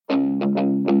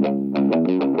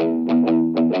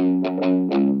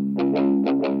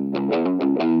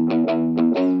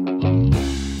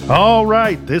All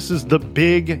right, this is the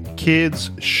Big Kids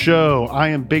Show. I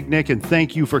am Big Nick, and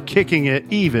thank you for kicking it,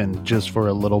 even just for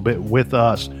a little bit, with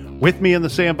us. With me in the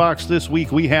sandbox this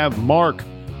week, we have Mark.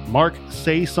 Mark,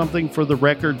 say something for the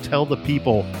record. Tell the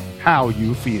people how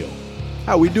you feel.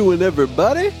 How we doing,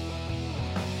 everybody?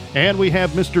 And we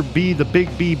have Mr. B, the Big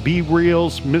B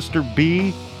Reels. Mr.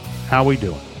 B, how we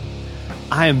doing?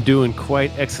 I am doing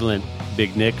quite excellent,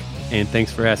 Big Nick, and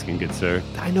thanks for asking, good sir.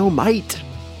 Dynamite.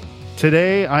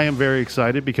 Today, I am very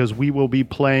excited because we will be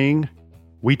playing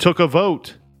We Took a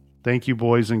Vote. Thank you,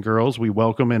 boys and girls. We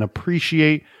welcome and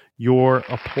appreciate your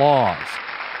applause.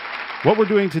 What we're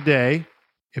doing today,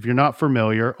 if you're not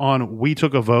familiar, on We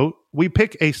Took a Vote, we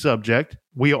pick a subject,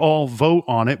 we all vote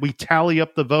on it, we tally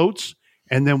up the votes,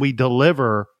 and then we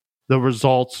deliver the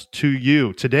results to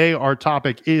you. Today, our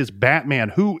topic is Batman.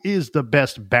 Who is the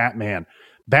best Batman?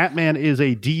 Batman is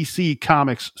a DC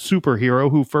Comics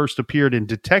superhero who first appeared in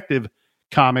Detective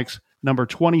Comics number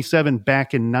 27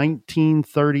 back in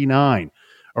 1939.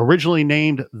 Originally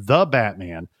named The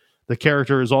Batman, the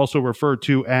character is also referred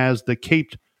to as the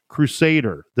Caped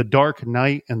Crusader, the Dark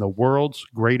Knight, and the world's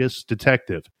greatest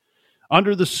detective.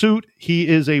 Under the suit, he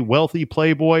is a wealthy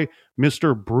playboy,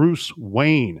 Mr. Bruce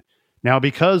Wayne. Now,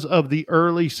 because of the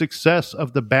early success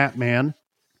of the Batman,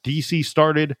 DC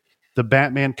started the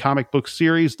Batman comic book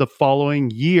series the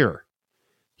following year.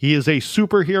 He is a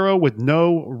superhero with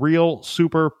no real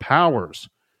superpowers,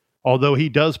 although he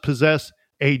does possess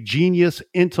a genius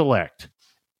intellect.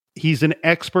 He's an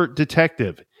expert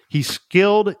detective. He's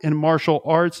skilled in martial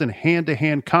arts and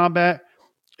hand-to-hand combat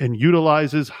and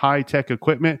utilizes high-tech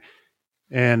equipment.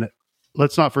 And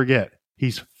let's not forget,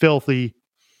 he's filthy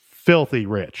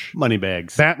rich.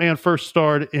 Moneybags. Batman first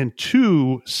starred in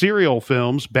 2 serial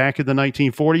films back in the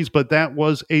 1940s, but that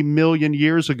was a million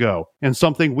years ago and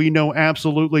something we know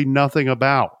absolutely nothing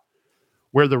about.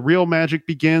 Where the real magic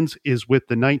begins is with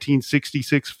the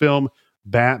 1966 film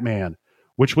Batman,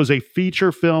 which was a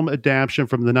feature film adaptation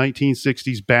from the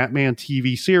 1960s Batman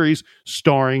TV series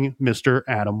starring Mr.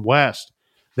 Adam West.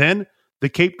 Then the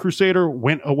Caped Crusader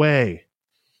went away.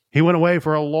 He went away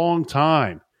for a long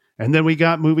time. And then we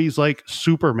got movies like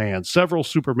Superman, several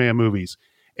Superman movies.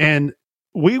 And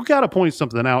we've got to point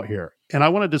something out here. And I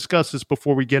want to discuss this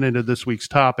before we get into this week's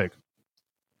topic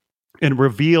and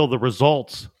reveal the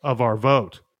results of our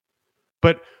vote.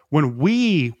 But when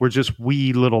we were just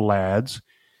wee little lads,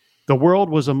 the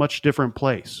world was a much different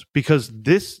place, because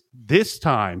this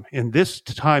time, in this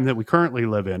time that we currently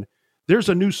live in, there's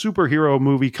a new superhero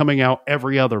movie coming out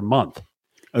every other month.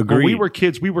 Agreed. When we were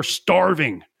kids, we were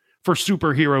starving for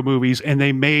superhero movies, and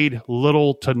they made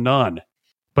little to none.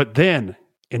 But then,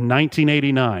 in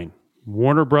 1989,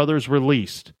 Warner Brothers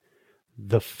released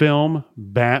the film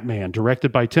Batman,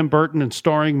 directed by Tim Burton and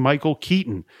starring Michael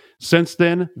Keaton. Since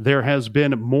then, there has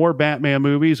been more Batman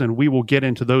movies, and we will get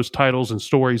into those titles and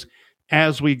stories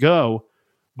as we go.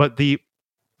 But the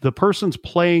persons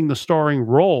playing the starring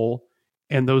role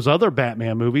in those other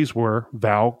Batman movies were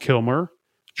Val Kilmer,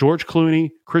 George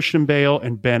Clooney, Christian Bale,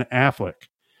 and Ben Affleck.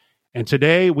 And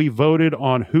today we voted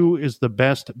on who is the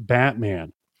best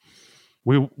Batman.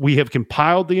 We have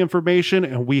compiled the information,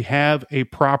 and we have a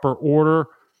proper order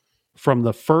from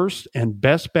the first and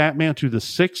best Batman to the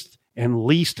 6th and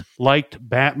least liked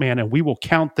Batman. And we will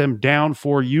count them down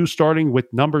for you, starting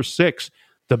with number 6.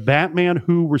 The Batman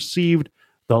who received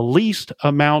the least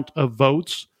amount of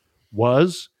votes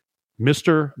was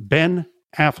Mr. Ben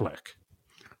Affleck.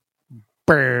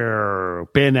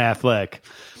 Ben Affleck.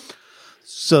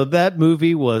 So that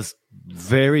movie was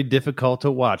very difficult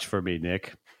to watch for me,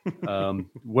 Nick.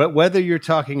 Whether you're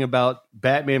talking about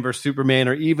Batman vs. Superman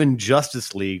or even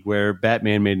Justice League, where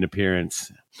Batman made an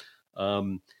appearance.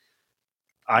 I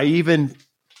even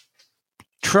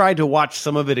tried to watch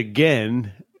some of it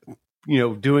again,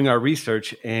 doing our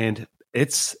research, and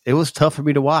it was tough for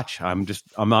me to watch. I'm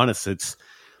honest. It's,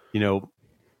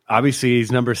 obviously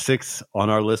he's number 6 on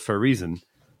our list for a reason.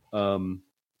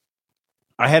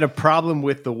 I had a problem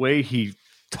with the way he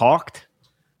talked.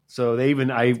 So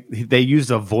they used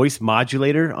a voice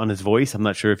modulator on his voice. I'm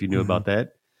not sure if you knew about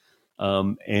that.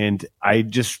 And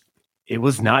it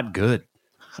was not good.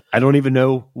 I don't even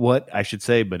know what I should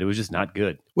say, but it was just not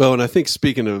good. Well, and I think,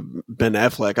 speaking of Ben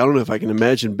Affleck, I don't know if I can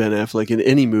imagine Ben Affleck in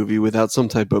any movie without some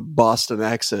type of Boston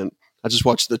accent. I just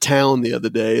watched The Town the other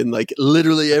day, and like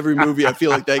literally every movie I feel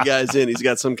like that guy's in, he's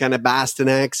got some kind of Boston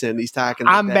accent. He's talking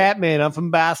like I'm that. Batman. I'm from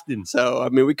Boston. So, I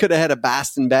mean, we could have had a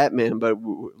Boston Batman, but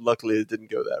luckily it didn't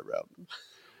go that route.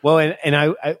 Well, and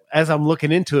I as I'm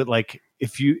looking into it, like,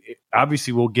 if you,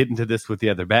 obviously we'll get into this with the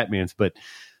other Batmans, but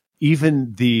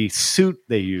even the suit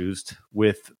they used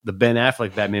with the Ben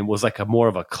Affleck Batman was like more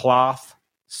of a cloth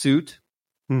suit.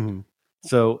 Mhm.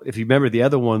 So if you remember, the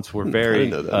other ones were I very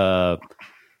didn't know that.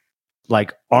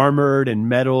 like armored and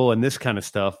metal and this kind of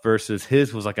stuff, versus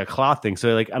his was like a cloth thing.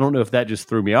 So like, I don't know if that just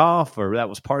threw me off or that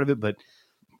was part of it, but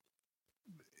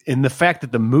in the fact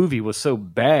that the movie was so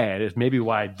bad is maybe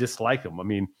why I dislike them. I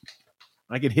mean,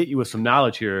 I could hit you with some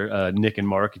knowledge here, Nick and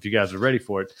Mark, if you guys are ready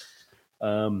for it.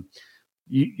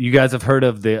 You guys have heard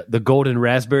of the Golden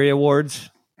Raspberry Awards?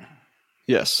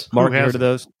 Yes. Mark, Who you heard hasn't? of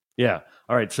those? Yeah.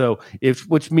 All right. So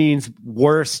which means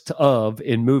worst of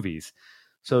in movies.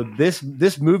 So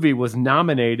this movie was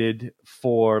nominated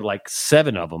for like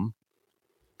 7 of them.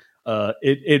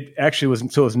 It actually was,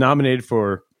 so it was nominated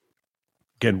for,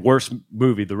 again, worst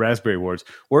movie, the Raspberry Awards,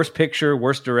 worst picture,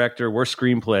 worst director, worst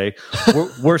screenplay,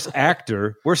 worst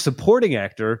actor, worst supporting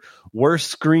actor, worst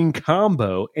screen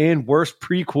combo, and worst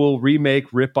prequel,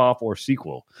 remake, ripoff, or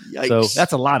sequel. Yikes. So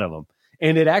that's a lot of them.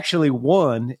 And it actually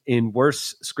won in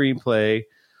worst screenplay,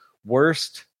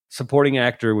 worst supporting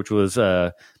actor, which was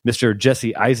Mr.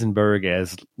 Jesse Eisenberg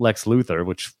as Lex Luthor,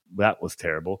 which that was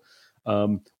terrible.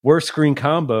 Worst screen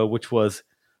combo, which was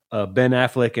Ben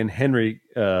Affleck and Henry,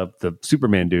 the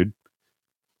Superman dude.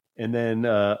 And then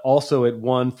also it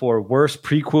won for worst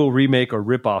prequel, remake, or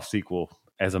ripoff sequel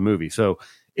as a movie. So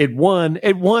it won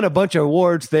a bunch of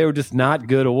awards. They were just not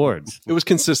good awards. It was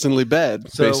consistently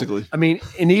bad, So, basically. I mean,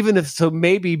 and even if so,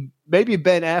 maybe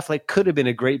Ben Affleck could have been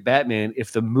a great Batman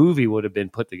if the movie would have been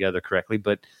put together correctly.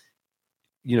 But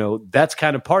you know, that's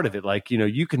kind of part of it. Like, you know,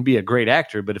 you can be a great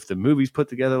actor, but if the movie's put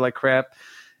together like crap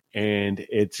and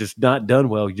it's just not done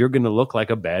well, you're going to look like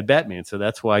a bad Batman. So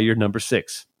that's why you're number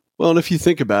 6. Well, and if you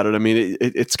think about it, I mean,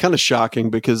 it's kind of shocking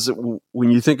because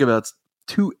when you think about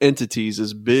two entities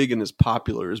as big and as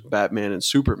popular as Batman and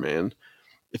Superman,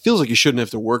 it feels like you shouldn't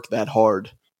have to work that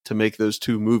hard to make those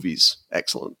two movies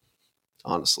excellent,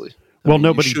 honestly. Well, you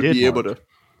nobody should did, be able Mark. to.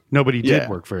 Nobody did Yeah,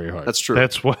 work very hard. that's true.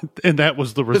 That's what, and that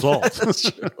was the result.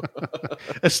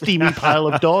 A steamy pile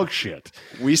of dog shit.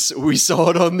 We saw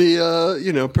it on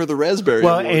the per the Raspberry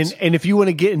Well, Awards. and if you want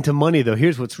to get into money, though,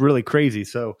 here's what's really crazy.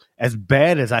 So as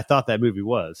bad as I thought that movie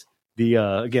was,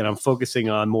 again, I'm focusing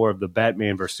on more of the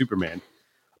Batman versus Superman.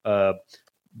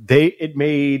 It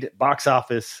made box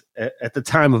office at the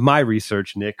time of my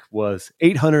research, Nick, was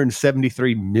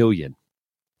 $873 million.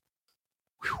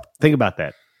 Whew. Think about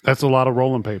that. That's a lot of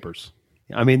rolling papers.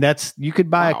 I mean, you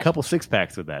could buy Wow. a couple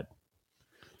 6-packs with that.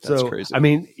 That's So, crazy. I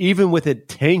mean, even with it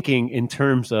tanking in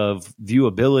terms of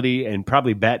viewability, and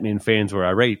probably Batman fans were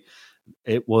irate,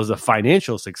 it was a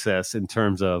financial success in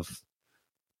terms of,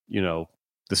 you know,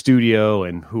 the studio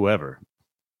and whoever.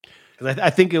 Because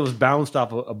I think it was bounced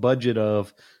off a budget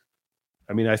of,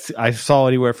 I mean, I saw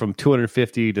anywhere from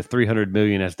 250 to 300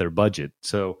 million as their budget.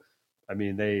 So, I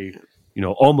mean, they, you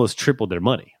know, almost tripled their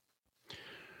money.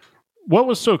 What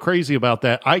was so crazy about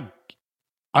that?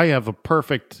 I have a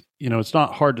perfect, you know, it's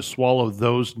not hard to swallow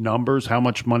those numbers, how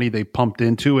much money they pumped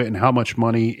into it and how much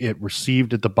money it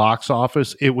received at the box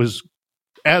office. It was,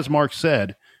 as Mark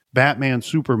said, Batman,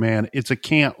 Superman, it's a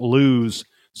can't lose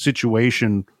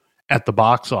situation at the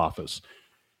box office.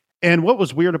 And what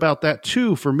was weird about that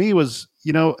too, for me, was,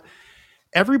 you know,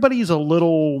 everybody's a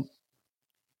little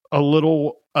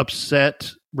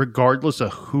upset regardless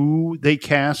of who they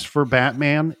cast for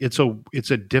Batman. It's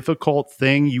a difficult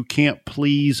thing. You can't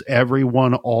please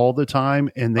everyone all the time,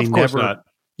 and they Of course never not.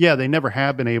 Yeah, they never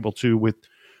have been able to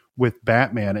with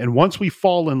Batman. And once we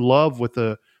fall in love with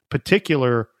a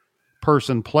particular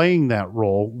person playing that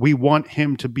role, we want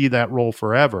him to be that role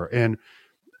forever. And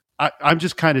I'm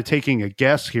just kind of taking a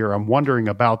guess here. I'm wondering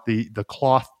about the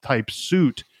cloth type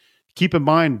suit. Keep in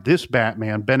mind, this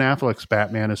Batman, Ben Affleck's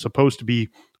Batman, is supposed to be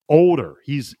older.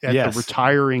 He's at Yes. the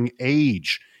retiring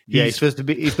age. He's supposed to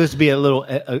be a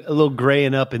little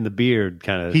graying up in the beard,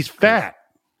 kind of. He's fat.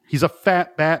 He's a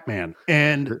fat Batman.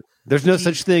 And There's no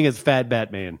such thing as fat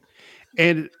Batman.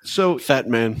 so Fat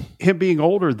man. him being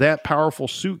older, that powerful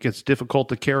suit gets difficult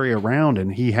to carry around,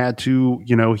 and he had to,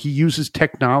 you know, he uses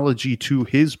technology to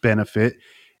his benefit,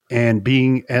 and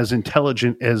being as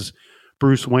intelligent as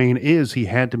Bruce Wayne is, he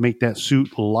had to make that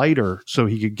suit lighter so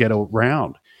he could get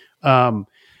around.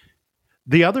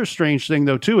 The other strange thing,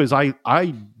 though, too, is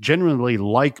I genuinely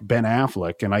like Ben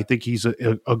Affleck, and I think he's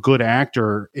a good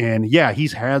actor. And yeah,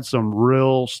 he's had some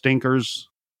real stinkers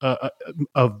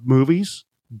of movies,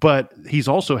 but he's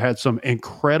also had some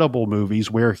incredible movies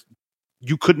where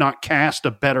you could not cast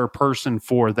a better person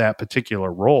for that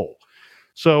particular role.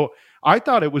 So I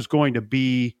thought it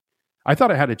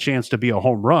had a chance to be a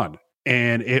home run,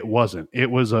 and it wasn't.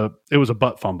 It was a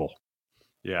butt fumble.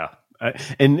 Yeah.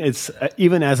 And it's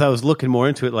even as I was looking more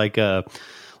into it, like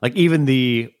even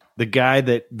the guy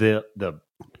that the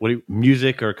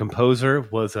music or composer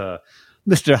was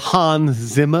Mr. Hans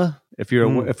Zimmer. If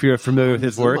you're familiar with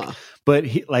his work, but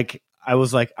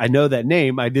I know that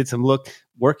name. I did some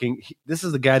working. This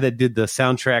is the guy that did the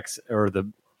soundtracks or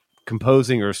the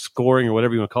composing or scoring or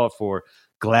whatever you want to call it for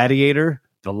Gladiator,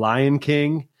 The Lion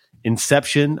King,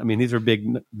 Inception. I mean, these are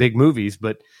big movies,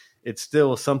 but it's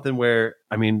still something where,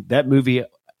 I mean, that movie,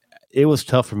 it was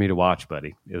tough for me to watch,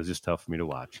 buddy. It was just tough for me to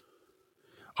watch.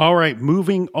 All right,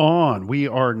 moving on. We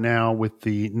are now with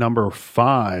the number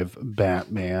 5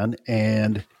 Batman,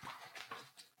 and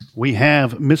we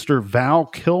have Mr. Val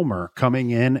Kilmer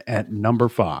coming in at number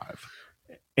 5.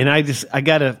 And I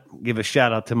got to give a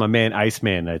shout out to my man,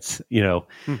 Iceman. That's,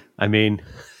 I mean,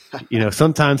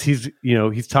 sometimes he's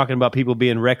talking about people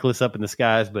being reckless up in the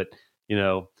skies, but,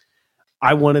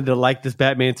 I wanted to like this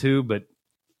Batman too, but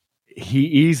he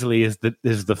easily is the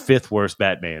 5th worst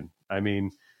Batman. I mean,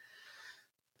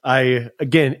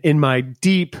 again, in my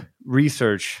deep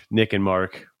research, Nick and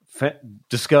Mark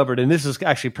discovered, and this is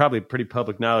actually probably pretty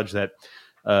public knowledge, that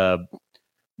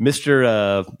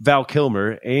Mr. Val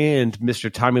Kilmer and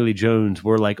Mr. Tommy Lee Jones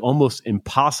were like almost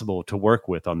impossible to work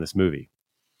with on this movie.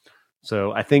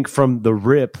 So I think from the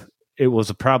rip, it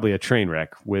was probably a train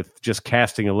wreck with just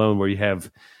casting alone, where you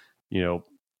have,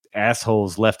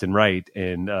 assholes left and right.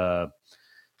 And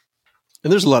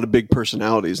there's a lot of big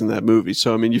personalities in that movie.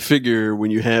 So, I mean, you figure when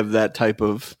you have that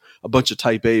a bunch of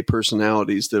type A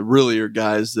personalities that really are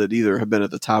guys that either have been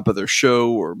at the top of their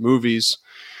show or movies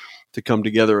to come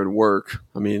together and work.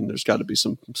 I mean, there's got to be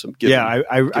some give. Yeah,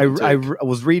 I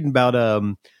was reading about,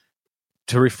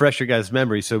 to refresh your guys'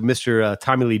 memory. So Mr.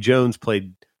 Tommy Lee Jones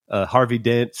played Harvey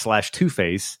Dent /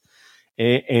 Two-Face,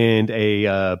 and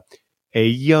a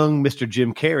young Mr.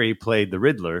 Jim Carrey played the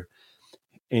Riddler.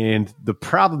 And the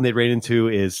problem they ran into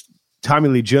is Tommy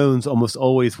Lee Jones almost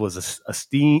always was a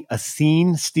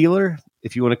scene stealer,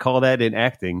 if you want to call that, in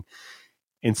acting.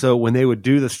 And so when they would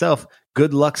do the stuff,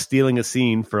 good luck stealing a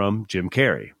scene from Jim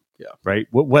Carrey. Yeah. Right.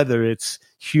 Whether it's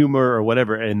humor or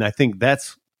whatever. And I think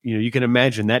that's, you can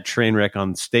imagine that train wreck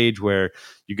on stage where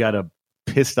you got a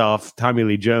pissed off Tommy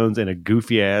Lee Jones and a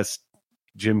goofy ass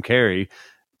Jim Carrey.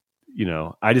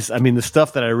 The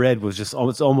stuff that I read was just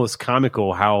almost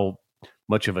comical how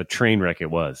much of a train wreck it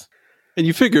was. And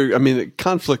you figure, I mean, the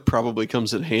conflict probably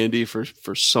comes in handy for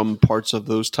some parts of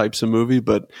those types of movie,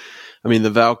 but I mean, the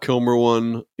Val Kilmer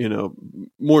one,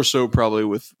 more so probably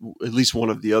with at least one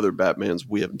of the other Batmans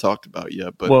we haven't talked about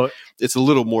yet, but it's a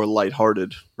little more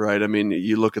lighthearted, right? I mean,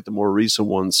 you look at the more recent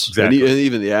ones, exactly. and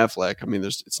even the Affleck, I mean,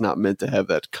 it's not meant to have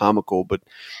that comical, but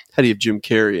how do you have Jim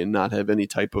Carrey and not have any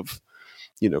type of,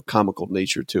 comical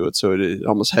nature to it? So it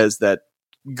almost has that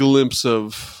glimpse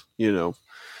of,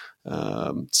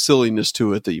 silliness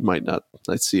to it that you might not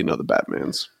see in other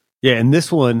Batmans. Yeah, and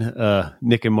this one,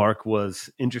 Nick and Mark,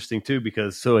 was interesting too,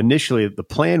 because so initially the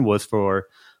plan was for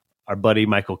our buddy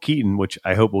Michael Keaton, which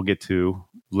I hope we'll get to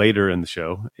later in the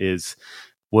show,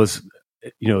 was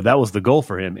that was the goal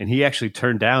for him, and he actually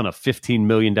turned down a $15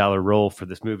 million role for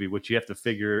this movie, which you have to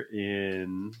figure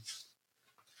in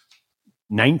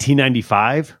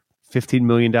 1995, $15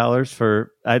 million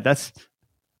for that's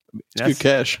good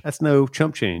cash. That's no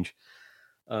chump change.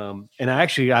 And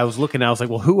I was looking, I was like,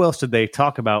 well, who else did they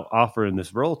talk about offering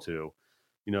this role to?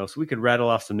 So we could rattle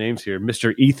off some names here.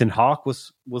 Mr. Ethan Hawke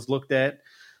was looked at.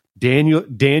 Daniel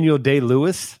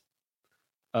Day-Lewis.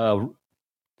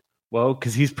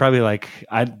 Because he's probably like,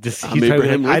 I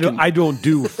don't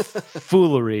do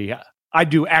foolery. I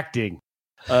do acting.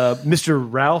 Mr.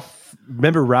 Ralph,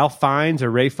 remember Ralph Fiennes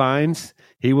or Ray Fiennes?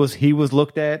 He was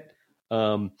looked at.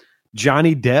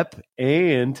 Johnny Depp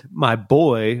and my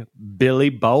boy Billy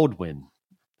Baldwin.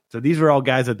 So these were all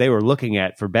guys that they were looking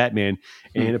at for Batman,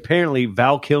 and apparently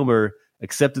Val Kilmer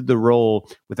accepted the role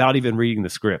without even reading the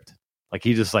script. Like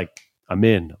he just like, I'm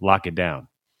in, lock it down.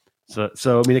 So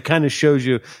I mean, it kind of shows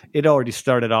you it already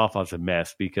started off as a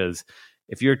mess, because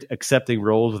if you're accepting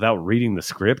roles without reading the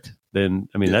script, then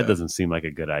I mean that doesn't seem like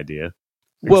a good idea.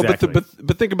 Well, Exactly.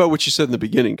 but think about what you said in the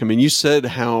beginning. I mean, you said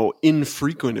how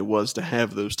infrequent it was to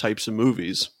have those types of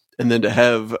movies, and then to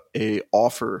have a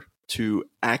offer to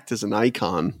act as an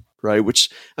icon, right? Which,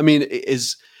 I mean,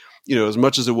 is, as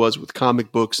much as it was with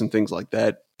comic books and things like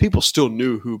that, people still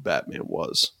knew who Batman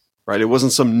was, right? It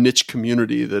wasn't some niche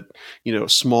community that, a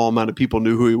small amount of people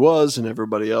knew who he was and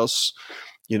everybody else,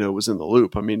 was in the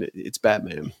loop. I mean, it's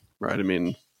Batman, right? I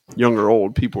mean, young or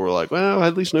old, people were like, well, I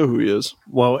at least know who he is.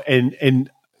 Well, and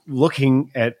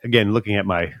looking at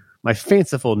my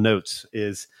fanciful notes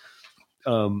is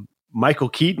Michael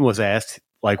Keaton was asked,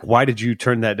 like, why did you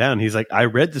turn that down? He's like, I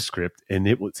read the script, and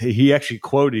he actually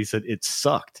quoted, he said, it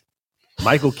sucked.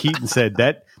 Michael Keaton said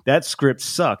that script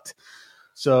sucked.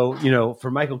 So,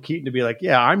 for Michael Keaton to be like,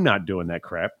 yeah, I'm not doing that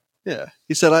crap. Yeah.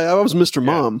 He said, I was Mr.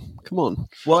 Mom. Come on.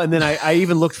 Well, and then I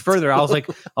even looked further. I was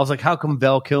like, how come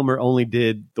Val Kilmer only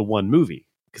did the one movie?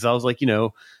 Because I was like,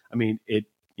 it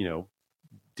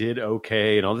did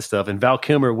okay and all this stuff. And Val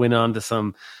Kilmer went on to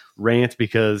some rant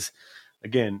because,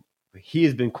 again, he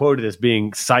has been quoted as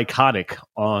being psychotic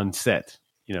on set.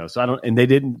 So and they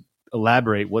didn't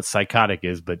elaborate what psychotic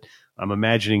is, but I'm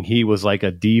imagining he was like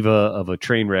a diva of a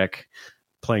train wreck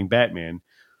playing Batman.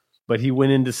 But he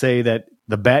went in to say that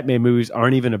the Batman movies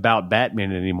aren't even about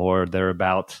Batman anymore. They're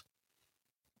about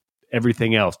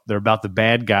everything else. They're about the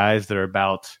bad guys. They're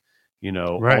about,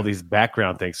 all these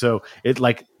background things. So it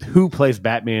like who plays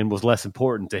Batman was less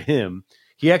important to him.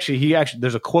 He actually,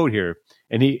 there's a quote here,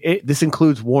 and this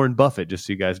includes Warren Buffett, just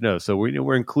so you guys know. So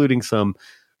we're including some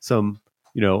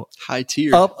high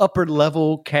tier, upper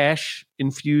level cash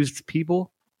infused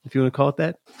people, if you want to call it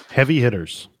that. Heavy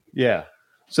hitters. Yeah.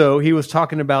 So he was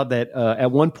talking about that at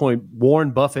one point,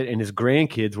 Warren Buffett and his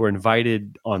grandkids were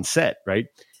invited on set, right?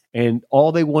 And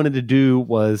all they wanted to do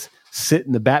was sit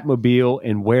in the Batmobile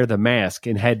and wear the mask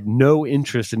and had no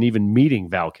interest in even meeting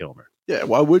Val Kilmer. Yeah,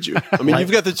 why would you? I mean,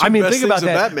 you've got the two best think about things of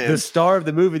that, Batman. the star of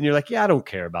the movie, and you're like, yeah, I don't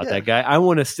care about that guy. I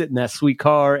want to sit in that sweet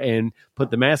car and put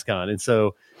the mask on. And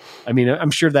so, I mean,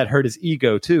 I'm sure that hurt his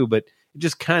ego too, but it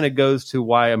just kind of goes to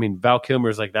why, Val Kilmer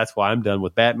is like, that's why I'm done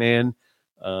with Batman.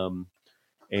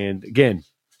 And again,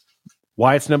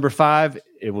 why it's number 5,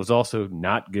 it was also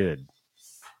not good.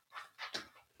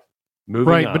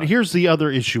 Moving on. But here's the other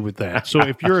issue with that. So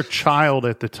if you're a child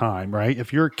at the time, right?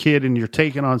 If you're a kid and you're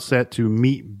taken on set to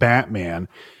meet Batman,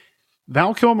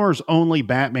 Val Kilmer is only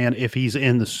Batman if he's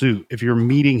in the suit, if you're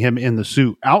meeting him in the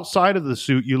suit. Outside of the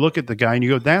suit, you look at the guy and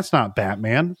you go, that's not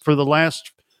Batman. For the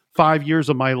last 5 years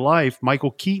of my life,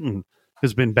 Michael Keaton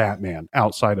has been Batman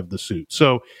outside of the suit.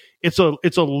 So it's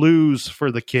a lose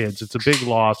for the kids. It's a big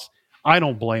loss. I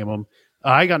don't blame them.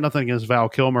 I got nothing against Val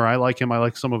Kilmer. I like him. I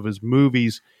like some of his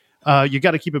movies. You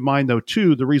got to keep in mind, though,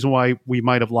 too, the reason why we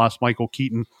might have lost Michael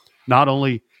Keaton, not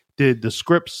only did the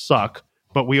script suck,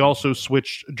 but we also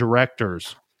switched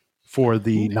directors for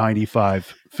the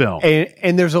 95 film.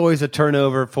 And there's always a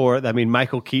turnover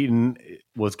Michael Keaton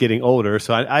was getting older,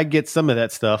 so I get some of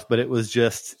that stuff, but it was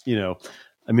just,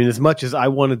 as much as I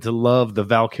wanted to love the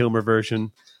Val Kilmer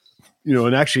version,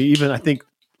 and actually even I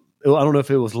don't know if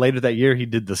it was later that year, he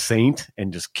did The Saint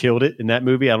and just killed it in that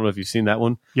movie. I don't know if you've seen that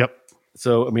one. Yep.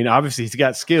 So, obviously he's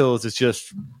got skills. It's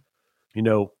just,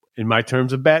 in my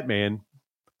terms of Batman,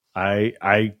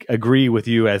 I agree with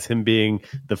you as him being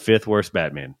the 5th worst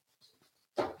Batman.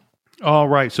 All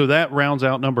right. So that rounds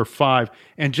out number 5.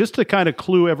 And just to kind of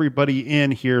clue everybody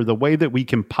in here, the way that we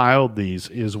compiled these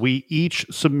is we each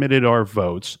submitted our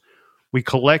votes. We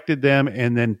collected them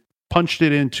and then punched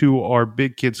it into our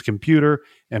Big Kids computer,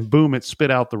 and boom, it spit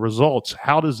out the results.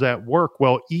 How does that work?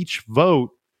 Well, each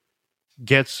vote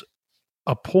gets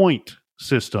a point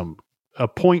system, a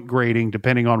point grading,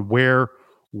 depending on where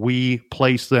we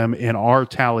place them in our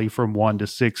tally from 1 to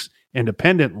 6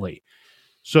 independently.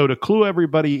 So to clue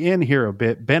everybody in here a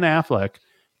bit, Ben Affleck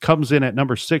comes in at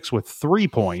number 6 with 3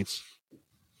 points.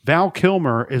 Val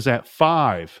Kilmer is at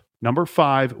 5, number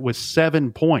 5 with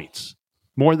 7 points,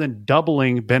 more than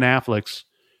doubling Ben Affleck's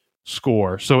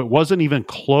score. So it wasn't even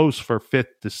close for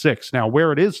 5th to 6th. Now,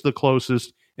 where it is the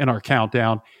closest in our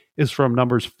countdown is from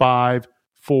numbers 5,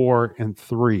 4, and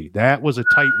 3. That was a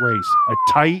tight race, a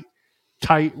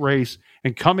tight race.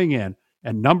 And coming in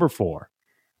at number 4,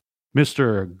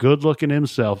 Mr. Good-looking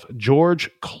himself,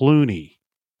 George Clooney.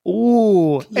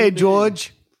 Ooh, hey,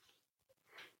 George.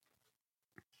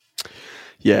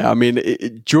 Yeah,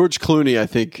 George Clooney, I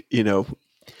think,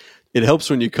 it helps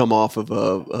when you come off of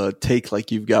a take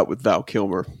like you've got with Val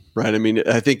Kilmer, right?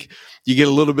 I think you get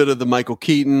a little bit of the Michael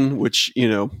Keaton, which,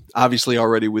 obviously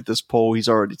already with this poll, he's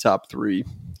already top 3.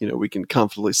 We can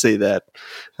confidently say that.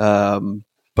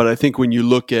 But I think when you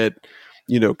look at,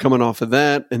 coming off of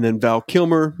that, and then Val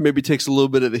Kilmer maybe takes a little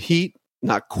bit of the heat,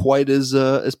 not quite as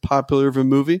popular of a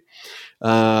movie.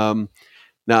 Now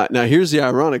here's the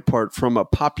ironic part from a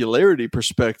popularity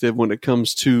perspective when it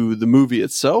comes to the movie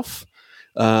itself.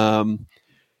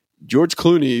 George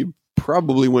Clooney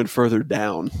probably went further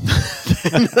down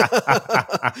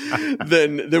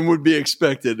than would be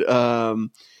expected.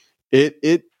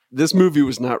 This movie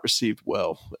was not received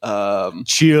well.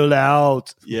 Chill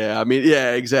out.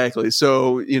 Yeah, exactly.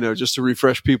 So, just to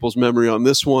refresh people's memory on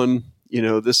this one,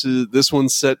 this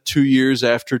one's set 2 years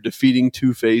after defeating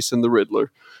Two-Face and the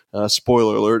Riddler.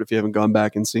 Spoiler alert if you haven't gone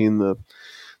back and seen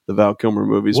the Val Kilmer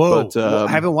movies. Whoa, But I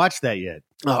haven't watched that yet.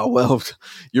 oh well,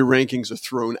 your rankings are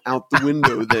thrown out the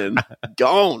window. Then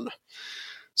gone.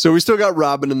 So we still got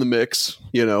Robin in the mix,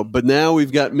 but now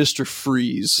we've got Mr.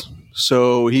 Freeze.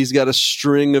 So he's got a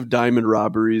string of diamond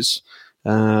robberies.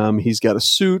 He's got a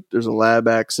suit. There's a lab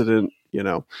accident,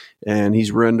 and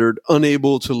he's rendered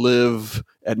unable to live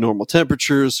at normal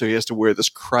temperatures. So he has to wear this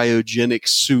cryogenic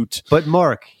suit. But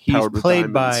Mark, he's Powered with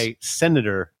played by diamonds.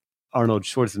 Senator Arnold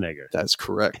Schwarzenegger. That's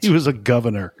correct. He was a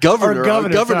governor. Governor,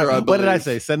 Sorry. I What did I believe.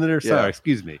 say? Senator? Yeah. Sorry,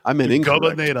 excuse me. I meant incorrect.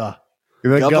 Governor.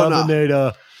 You're a Governor.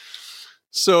 governor.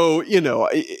 So,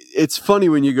 it's funny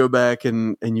when you go back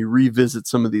and you revisit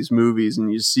some of these movies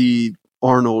and you see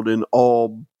Arnold in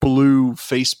all blue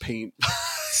face paint.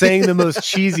 Saying the most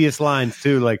cheesiest lines,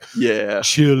 too, like, Yeah.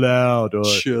 chill out. Or,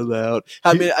 Chill out.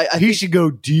 I mean, I he think, should go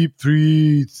deep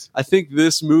threes. I think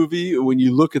this movie, when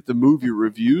you look at the movie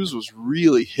reviews, was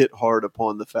really hit hard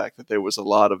upon the fact that there was a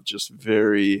lot of just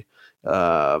very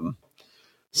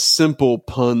simple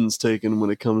puns taken when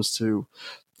it comes to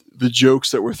the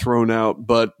jokes that were thrown out.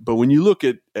 But when you look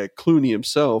at Clooney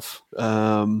himself,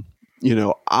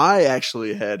 I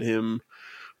actually had him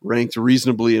ranked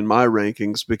reasonably in my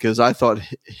rankings because I thought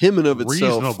him and of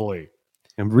itself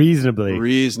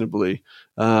Reasonably.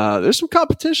 there's some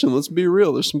competition. Let's be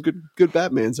real. There's some good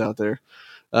Batmans out there.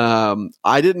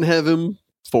 I didn't have him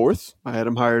fourth. I had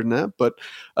him higher than that, but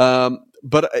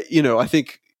I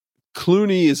think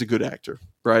Clooney is a good actor,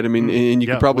 right? I mean, and you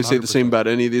Yeah, could probably say the 100%. same about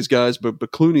any of these guys, but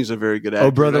Clooney's a very good actor.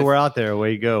 Oh, brother, And we're out there.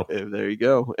 Away you go. there you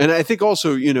go. And I think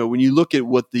also, when you look at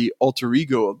what the alter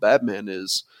ego of Batman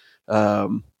is,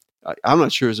 I'm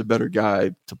not sure there's a better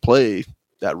guy to play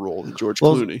that role than George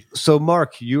Clooney. So,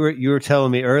 Mark, you were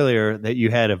telling me earlier that you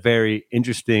had a very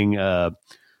interesting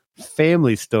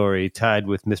family story tied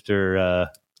with Mr.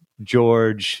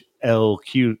 George L.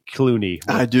 Clooney.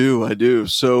 I do.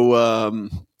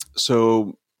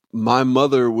 So my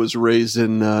mother was raised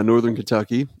in northern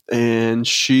Kentucky, and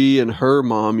she and her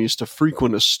mom used to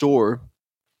frequent a store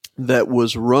that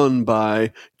was run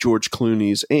by George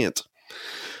Clooney's aunt.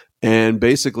 And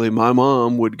basically, my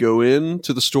mom would go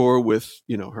into the store with,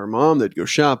 her mom. They'd go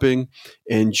shopping,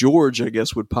 and George, I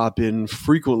guess, would pop in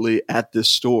frequently at this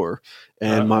store.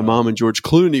 And my mom and George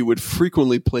Clooney would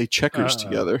frequently play checkers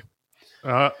together.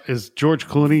 Is George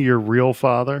Clooney your real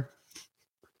father?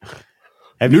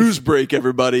 News break,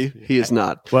 everybody. He is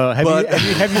not. Well, But-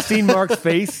 have you seen Mark's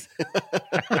face?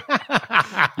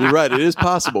 You're right. It is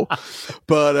possible.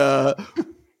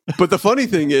 But the funny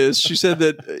thing is, she said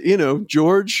that,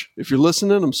 George, if you're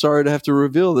listening, I'm sorry to have to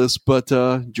reveal this, but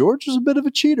George was a bit of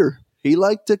a cheater. He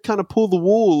liked to kind of pull the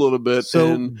wool a little bit. So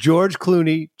and George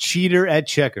Clooney, cheater at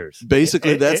checkers.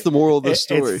 basically, that's the moral of the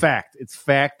story. It's fact. It's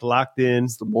fact. Locked in.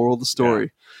 It's the moral of the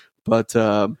story. But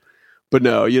no,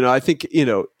 I think,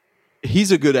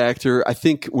 he's a good actor. I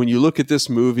think when you look at this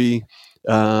movie,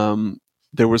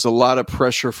 there was a lot of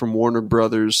pressure from Warner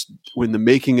Brothers when the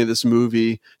making of this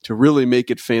movie to really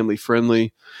make it family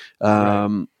friendly.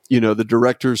 The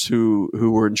directors who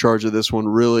were in charge of this one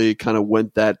really kind of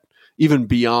went that even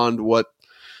beyond what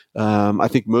I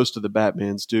think most of the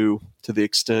Batmans do, to the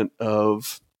extent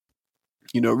of,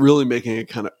 really making it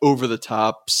kind of over the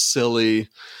top, silly.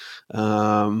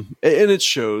 And it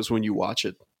shows when you watch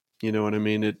it. You know what I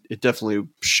mean? It definitely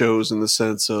shows in the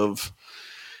sense of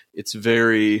it's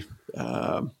very,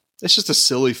 it's just a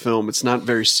silly film. It's not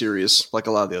very serious like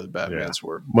a lot of the other Batmans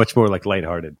were. Much more like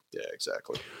lighthearted. Yeah,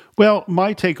 exactly. Well,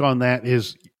 my take on that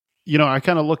is, I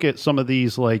kind of look at some of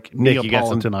these like Nick, you got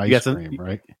some- Neapolitan you got ice some- cream,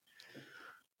 right?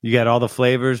 You got all the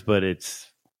flavors, but it's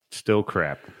still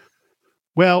crap.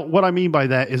 Well, what I mean by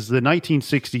that is the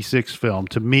 1966 film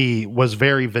to me was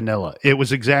very vanilla. It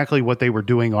was exactly what they were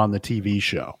doing on the TV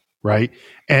show, right?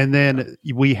 And then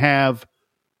we have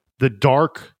the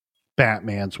dark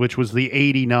Batmans, which was the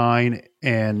 89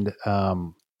 and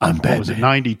what was it,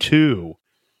 92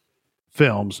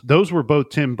 films. Those were both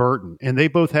Tim Burton, and they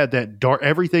both had that dark.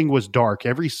 Everything was dark.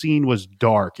 Every scene was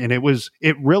dark, and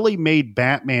it really made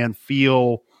Batman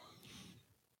feel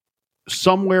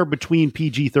somewhere between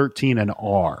PG-13 and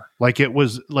R. Like it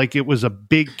was a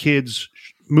big kids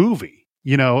movie,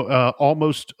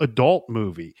 almost adult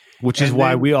movie. Which is And why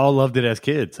then- we all loved it as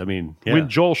kids. I mean, yeah. When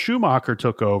Joel Schumacher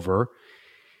took over,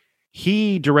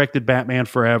 he directed Batman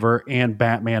Forever and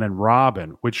Batman and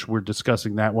Robin, which we're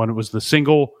discussing that one. It was the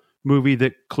single movie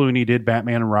that Clooney did,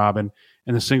 Batman and Robin,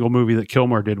 and the single movie that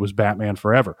Kilmer did was Batman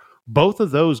Forever. Both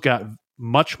of those got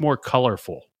much more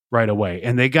colorful right away,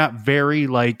 and they got very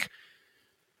like,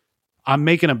 I'm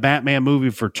making a Batman movie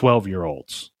for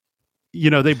 12-year-olds.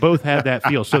 They both had that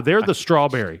feel. So they're the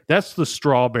strawberry. That's the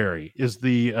strawberry, is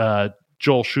the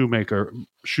Joel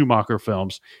Schumacher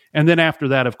films. And then after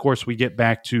that, of course, we get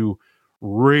back to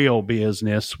real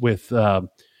business with the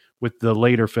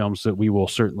later films that we will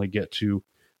certainly get to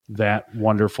that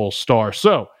wonderful star.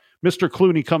 So Mr.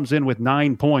 Clooney comes in with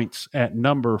 9 points at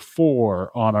number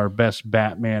 4 on our best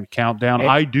Batman countdown.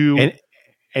 I do.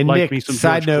 And like Nick, me some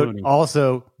side George note, Clooney.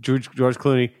 also George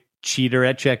Clooney, cheater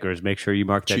at checkers. Make sure you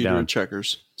mark that Cheater down. and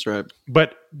checkers. That's right.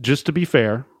 But just to be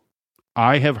fair,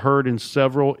 I have heard in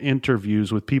several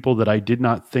interviews with people that I did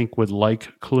not think would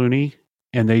like Clooney,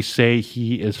 and they say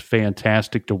he is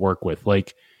fantastic to work with.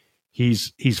 Like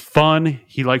he's fun.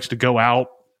 He likes to go out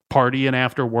partying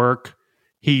after work.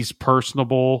 He's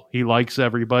personable. He likes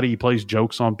everybody. He plays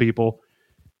jokes on people.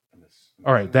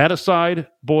 All right, that aside,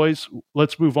 boys,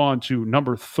 let's move on to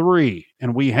number 3.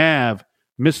 And we have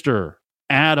Mr.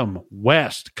 Adam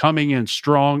West coming in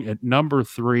strong at number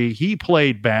 3. He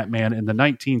played Batman in the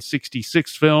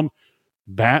 1966 film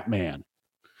Batman.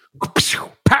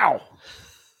 Pow!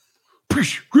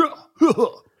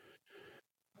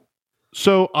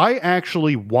 So I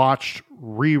actually watched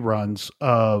reruns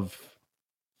of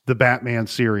the Batman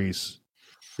series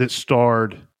that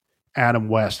starred Adam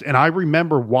West. And I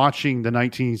remember watching the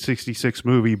 1966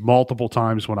 movie multiple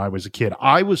times when I was a kid.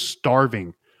 I was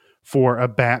starving for a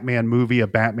Batman movie, a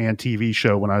Batman TV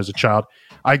show when I was a child.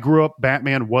 I grew up,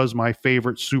 Batman was my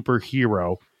favorite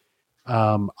superhero.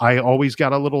 I always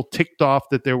got a little ticked off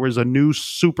that there was a new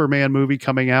Superman movie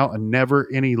coming out and never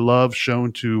any love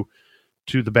shown to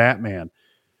the Batman.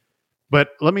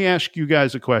 But let me ask you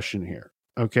guys a question here.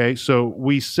 Okay, so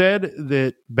we said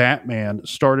that Batman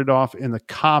started off in the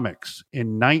comics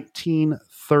in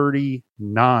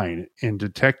 1939, in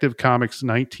Detective Comics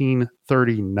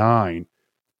 1939.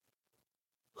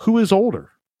 Who is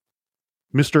older,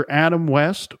 Mr. Adam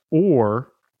West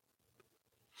or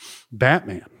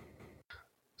Batman?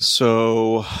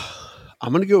 So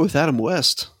I'm going to go with Adam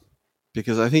West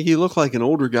because I think he looked like an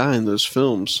older guy in those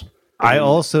films. I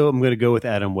also am going to go with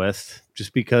Adam West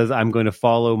just because I'm going to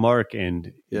follow Mark,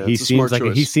 and he seems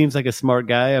like a smart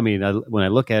guy. I mean, when I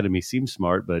look at him, he seems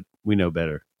smart, but we know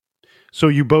better. So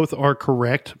you both are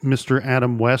correct. Mr.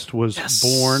 Adam West was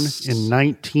born in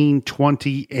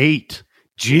 1928.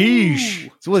 Jeez.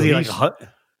 So was he like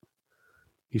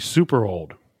he's super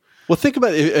old. Well, think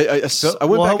about it. I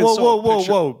went back and saw a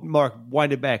picture. Whoa, Mark,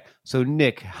 wind it back. So,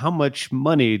 Nick, how much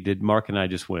money did Mark and I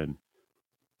just win?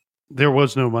 There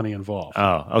was no money involved.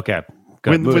 Oh, okay.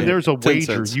 When there's a 10 wager,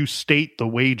 cents. you state the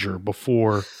wager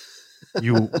before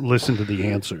you listen to the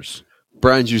answers.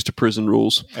 Brian's used to prison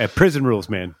rules. Prison rules,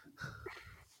 man.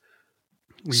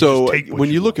 So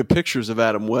when you look at pictures of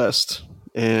Adam West,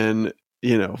 and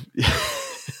you know,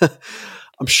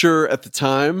 I'm sure at the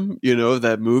time, you know,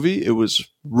 that movie, it was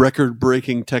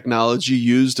record-breaking technology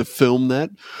used to film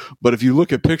that. But if you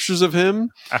look at pictures of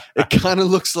him, it kind of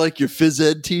looks like your phys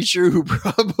ed teacher who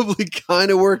probably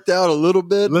kind of worked out a little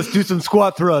bit. Let's do some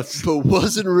squat thrusts. But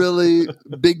wasn't really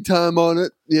big time on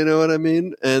it. You know what I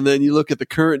mean? And then you look at the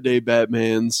current day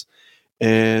Batmans,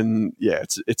 and yeah,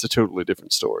 it's a totally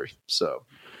different story. So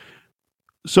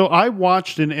I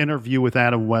watched an interview with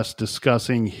Adam West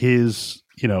discussing his,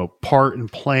 part in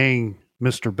playing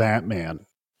Mr. Batman.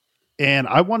 And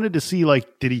I wanted to see,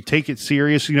 did he take it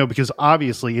serious? Because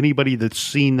obviously anybody that's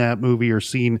seen that movie or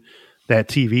seen that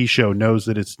TV show knows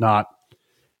that it's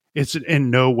in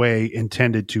no way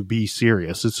intended to be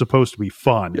serious. It's supposed to be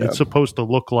fun. Yeah. It's supposed to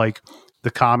look like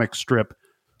the comic strip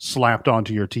slapped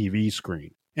onto your TV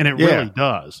screen. And it really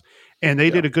does. And they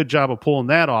did a good job of pulling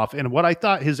that off. And what I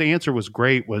thought his answer was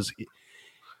great was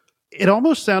it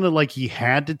almost sounded like he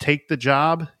had to take the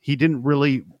job. He didn't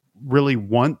really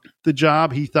want the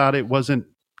job. He thought it wasn't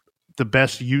the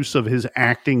best use of his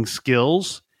acting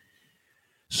skills.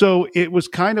 So it was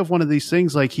kind of one of these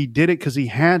things, like he did it because he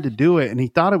had to do it. And he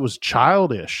thought it was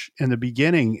childish in the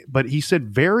beginning. But he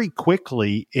said very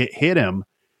quickly it hit him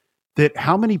that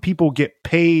how many people get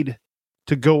paid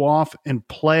to go off and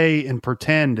play and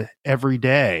pretend every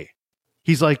day.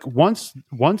 He's like, once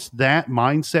that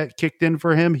mindset kicked in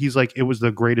for him, he's like, it was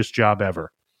the greatest job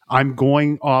ever. I'm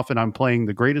going off and I'm playing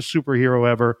the greatest superhero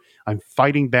ever. I'm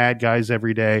fighting bad guys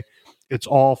every day. It's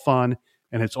all fun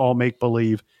and it's all make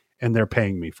believe, and they're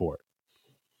paying me for it.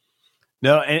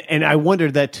 No, and I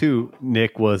wondered that too,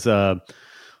 Nick, was again,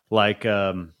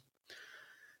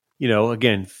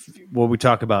 what we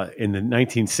talk about in the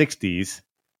 1960s.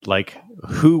 Like,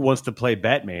 who wants to play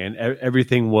Batman?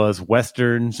 Everything was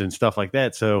Westerns and stuff like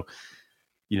that. So,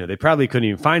 they probably couldn't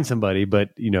even find somebody. But,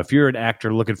 if you're an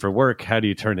actor looking for work, how do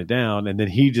you turn it down? And then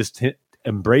he just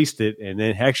embraced it, and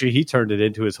then actually he turned it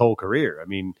into his whole career. I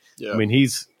mean, Yeah. I mean,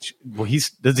 he's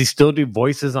does he still do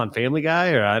voices on Family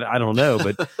Guy, or I don't know,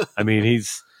 but I mean,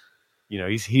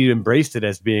 he embraced it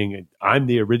as being, I'm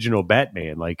the original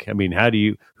Batman. Like, I mean,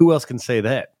 who else can say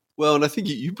that? Well, and I think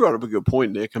you brought up a good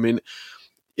point, Nick. I mean,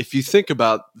 if you think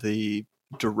about the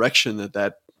direction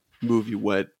that movie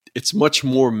went, it's much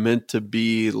more meant to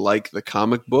be like the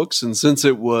comic books. And since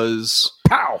it was,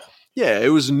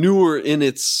 it was newer in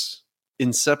its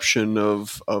inception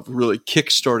of really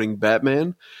kickstarting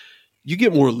Batman, you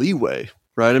get more leeway,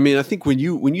 right? I mean, I think when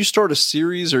you start a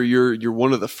series, or you're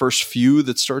one of the first few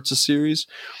that starts a series,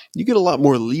 you get a lot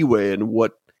more leeway in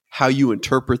how you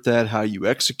interpret that, how you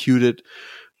execute it.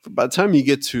 By the time you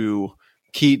get to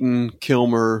Keaton,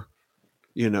 Kilmer,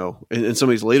 and some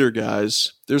of these later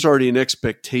guys, there's already an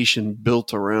expectation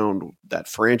built around that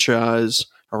franchise,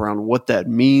 around what that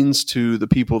means to the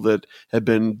people that have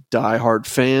been diehard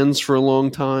fans for a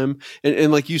long time.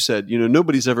 And like you said,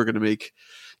 nobody's ever going to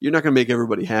you're not going to make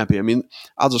everybody happy. I mean,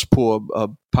 I'll just pull a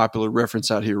popular reference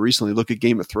out here recently. Look at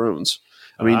Game of Thrones.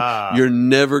 I mean, you're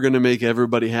never going to make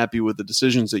everybody happy with the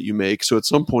decisions that you make. So at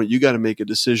some point, you got to make a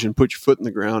decision, put your foot in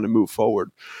the ground, and move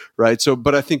forward, right? So,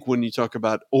 but I think when you talk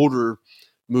about older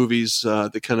movies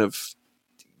that kind of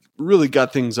really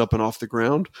got things up and off the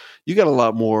ground, you got a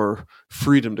lot more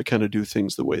freedom to kind of do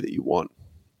things the way that you want.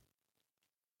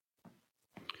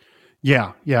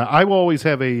 Yeah. I will always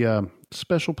have a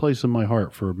special place in my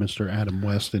heart for Mr. Adam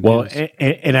West.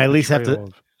 And I at least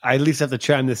have to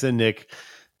chime this in, Nick.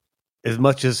 As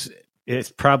much as it's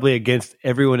probably against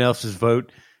everyone else's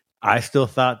vote, I still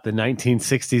thought the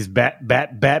 1960s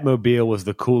Batmobile was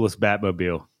the coolest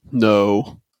Batmobile.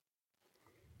 No.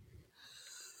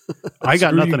 I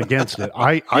got nothing against it.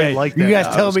 I like that. You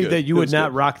guys tell me good. that you would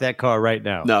not rock that car right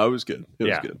now. No, it was good. It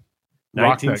was good.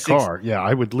 Rock that car. Yeah,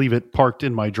 I would leave it parked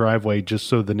in my driveway just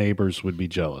so the neighbors would be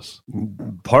jealous.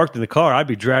 Parked in the car, I'd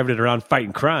be driving it around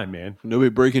fighting crime, man.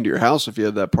 Nobody break into your house if you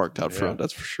had that parked out front.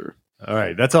 That's for sure. All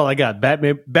right, that's all I got.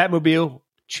 Batmobile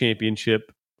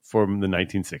championship from the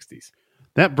 1960s.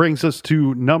 That brings us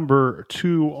to number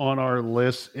 2 on our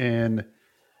list, and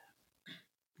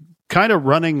kind of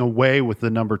running away with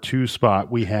the number 2 spot,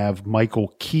 we have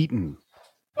Michael Keaton,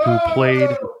 who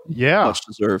played, much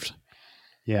deserved.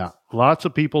 Yeah, lots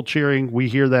of people cheering. We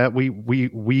hear that.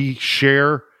 We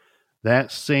share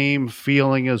that same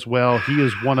feeling as well. He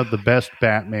is one of the best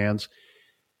Batmans.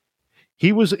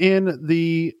 He was in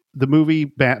the movie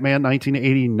Batman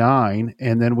 1989,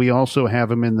 and then we also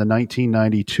have him in the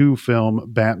 1992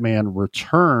 film Batman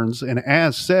Returns. And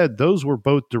as said, those were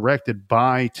both directed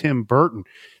by Tim Burton.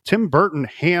 Tim Burton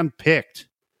handpicked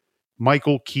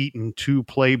Michael Keaton to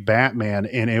play Batman,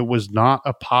 and it was not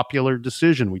a popular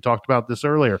decision. We talked about this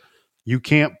earlier. You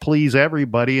can't please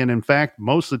everybody, and in fact,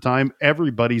 most of the time,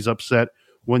 everybody's upset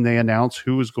when they announce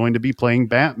who is going to be playing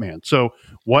Batman. So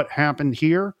what happened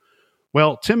here?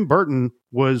 Well, Tim Burton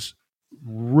was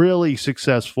really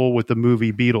successful with the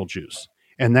movie Beetlejuice,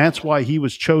 and that's why he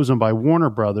was chosen by Warner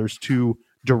Brothers to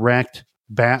direct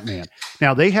Batman.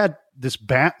 Now, they had this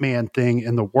Batman thing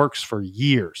in the works for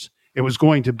years. It was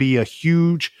going to be a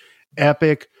huge,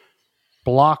 epic,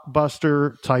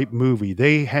 blockbuster type movie.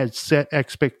 They had set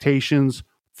expectations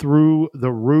through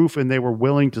the roof, and they were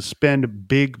willing to spend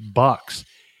big bucks.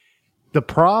 The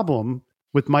problem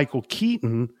with Michael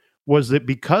Keaton was that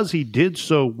because he did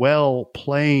so well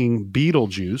playing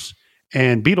Beetlejuice,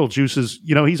 and Beetlejuice is,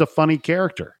 he's a funny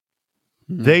character.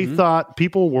 Mm-hmm. They thought,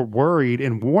 people were worried,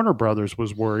 and Warner Brothers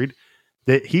was worried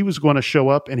that he was going to show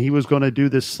up and he was going to do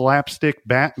this slapstick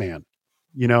Batman.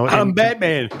 I'm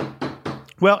Batman.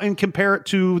 Well, and compare it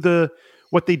to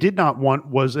what they did not want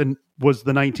was the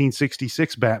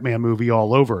 1966 Batman movie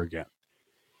all over again.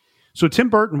 So Tim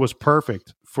Burton was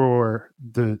perfect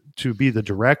to be the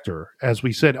director. As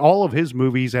we said, all of his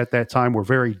movies at that time were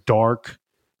very dark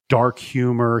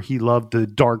humor. He loved the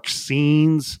dark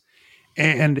scenes.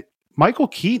 And Michael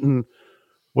Keaton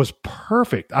was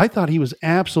perfect. I thought he was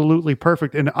absolutely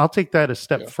perfect. And I'll take that a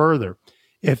step further.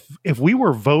 If we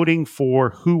were voting for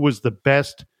who was the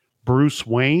best Bruce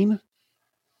Wayne,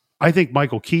 I think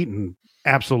Michael Keaton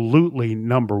absolutely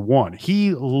number 1.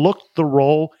 He looked the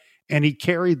role, and he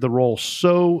carried the role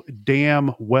so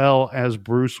damn well as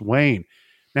Bruce Wayne.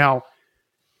 Now,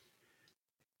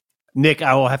 Nick,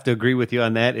 I will have to agree with you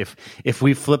on that. If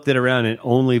we flipped it around and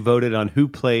only voted on who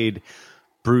played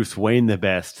Bruce Wayne the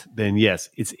best, then yes,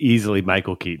 it's easily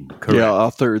Michael Keaton. Correct. Yeah,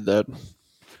 I'll third that.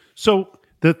 So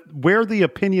where the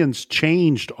opinions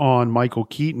changed on Michael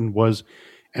Keaton was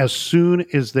as soon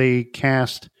as they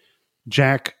cast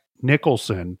Jack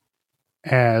Nicholson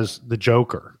as the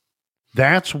Joker.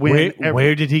 That's when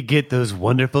where did he get those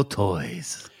wonderful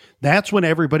toys? That's when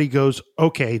everybody goes,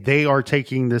 okay, they are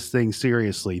taking this thing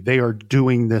seriously. They are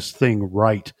doing this thing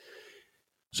right.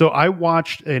 So I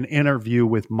watched an interview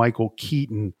with Michael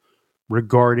Keaton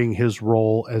regarding his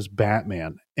role as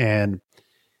Batman, and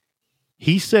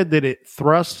he said that it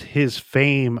thrust his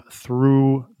fame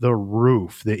through the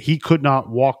roof, that he could not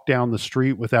walk down the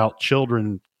street without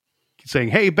children saying,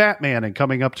 "Hey, Batman," and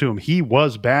coming up to him. He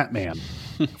was Batman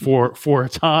for a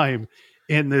time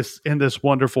in this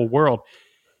wonderful world.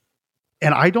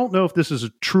 And I don't know if this is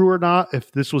true or not,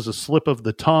 if this was a slip of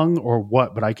the tongue or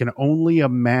what, but I can only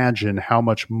imagine how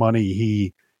much money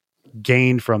he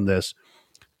gained from this.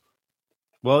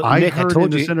 Well, Nick, I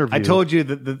told you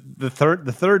that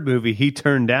the third movie he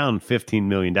turned down $15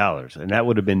 million, and that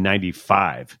would have been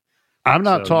 95. I'm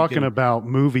not talking about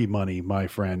movie money, my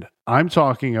friend. I'm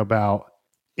talking about,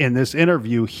 in this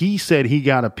interview, he said he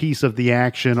got a piece of the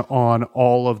action on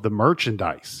all of the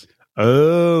merchandise.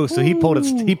 Oh, so he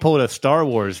pulled a Star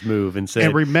Wars move and said,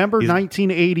 and remember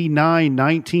 1989,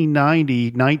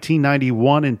 1990,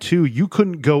 1991, and 2, you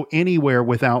couldn't go anywhere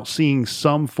without seeing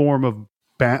some form of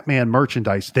Batman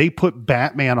merchandise. They put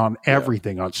Batman on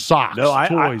everything, on socks,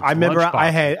 toys. I remember I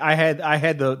had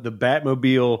the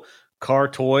Batmobile car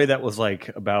toy that was like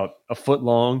about a foot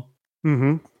long.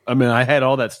 Mm-hmm. I mean, I had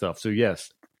all that stuff. So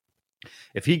yes,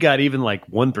 if he got even like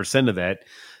 1% of that,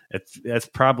 that's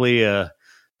probably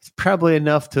it's probably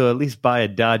enough to at least buy a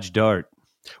Dodge Dart.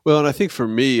 Well, and I think for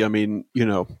me, I mean,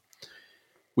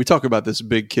 we talk about this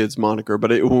big kids moniker, but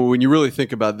when you really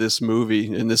think about this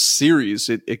movie and this series,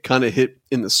 it kind of hit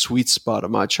in the sweet spot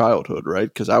of my childhood, right?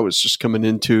 Because I was just coming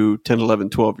into 10, 11,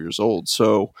 12 years old.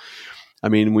 So, I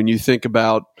mean, when you think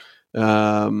about,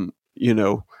 the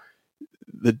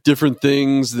different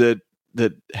things that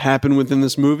happen within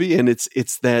this movie, and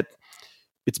it's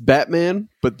Batman,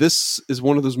 but this is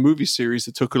one of those movie series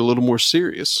that took it a little more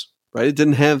serious. Right, it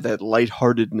didn't have that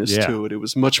lightheartedness to it. It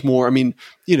was much more. I mean,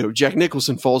 Jack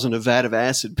Nicholson falls in a vat of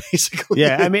acid, basically.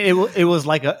 Yeah, I mean, it was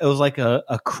like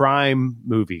a crime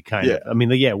movie kind of. I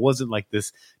mean, it wasn't like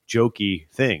this jokey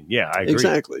thing. Yeah, I agree.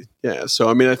 Exactly. Yeah. So,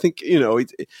 I mean, I think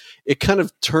it kind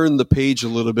of turned the page a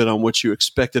little bit on what you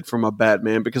expected from a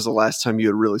Batman, because the last time you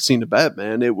had really seen a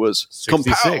Batman, it was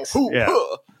 66.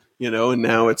 And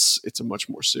now it's a much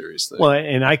more serious thing. Well,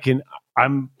 and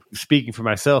I'm speaking for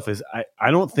myself, is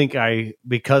I don't think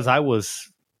because I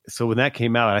was, so when that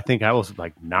came out, I think I was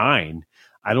like 9.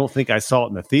 I don't think I saw it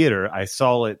in the theater. I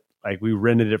saw it, like, we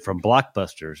rented it from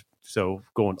Blockbusters. So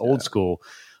going old school,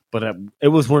 but it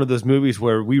was one of those movies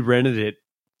where we rented it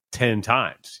 10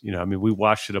 times. I mean, we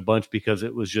watched it a bunch because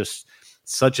it was just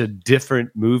such a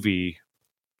different movie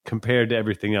compared to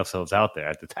everything else that was out there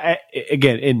at the time.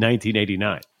 Again, in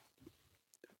 1989.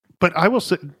 But I will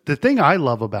say, the thing I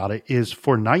love about it is,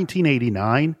 for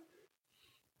 1989,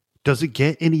 does it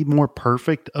get any more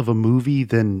perfect of a movie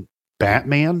than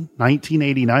Batman?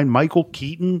 1989, Michael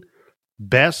Keaton,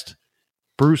 best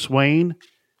Bruce Wayne,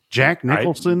 Jack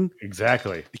Nicholson.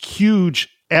 Exactly. Huge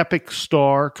epic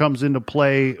star comes into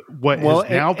play. What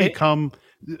has now become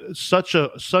such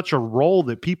a role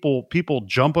that people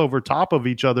jump over top of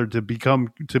each other to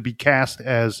be cast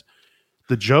as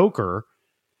the Joker.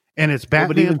 And it's Batman.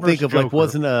 But even think of Joker. Like,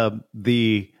 wasn't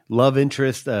the love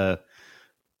interest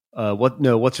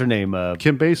what's her name?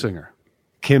 Kim Basinger.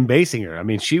 Kim Basinger. I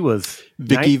mean, she was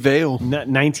Vicky Vale,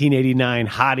 1989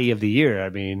 hottie of the year. I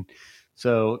mean,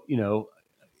 so you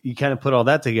kind of put all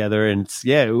that together, and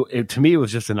to me, it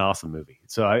was just an awesome movie.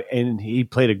 So and he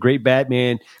played a great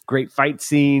Batman, great fight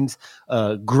scenes,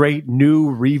 great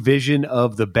new revision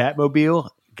of the Batmobile.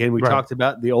 Again, we talked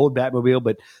about the old Batmobile,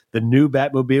 but the new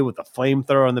Batmobile with the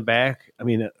flamethrower on the back. I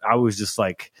mean, I was just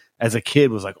like, as a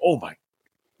kid, was like, oh my,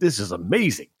 this is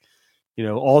amazing.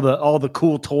 All the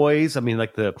cool toys. I mean,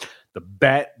 like the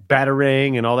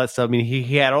Batarang and all that stuff. I mean, he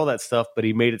had all that stuff, but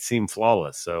he made it seem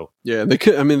flawless. So yeah, they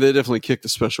definitely kicked the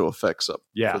special effects up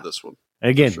for this one.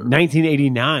 And again,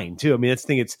 1989 too. I mean,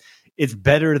 it's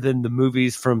better than the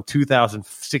movies from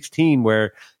 2016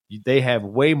 where they have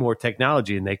way more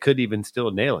technology and they could even still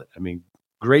nail it. I mean,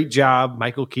 great job,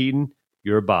 Michael Keaton.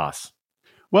 You're a boss.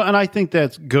 Well, and I think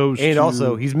that goes and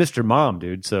also he's Mr. Mom,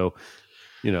 dude. So,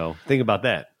 think about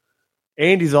that.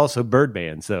 And he's also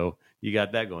Birdman. So you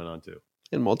got that going on too.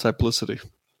 And multiplicity.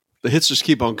 The hits just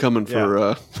keep on coming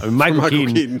for Michael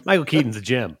Keaton. Michael Keaton's a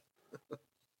gem.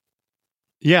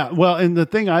 Yeah. Well, and the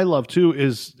thing I love too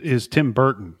is Tim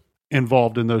Burton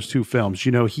involved in those two films.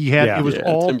 He had it was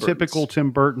all typical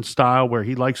Tim Burton style, where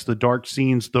he likes the dark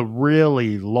scenes, the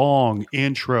really long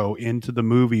intro into the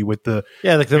movie with the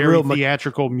like the very real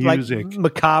theatrical music, like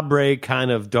macabre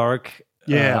kind of dark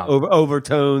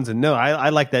overtones. And no, I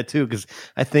like that too, because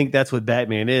I think that's what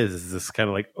Batman is this kind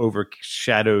of like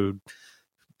overshadowed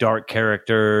dark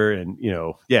character. And,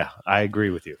 I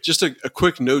agree with you. Just a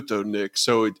quick note, though, Nick.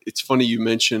 So it's funny you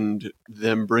mentioned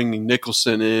them bringing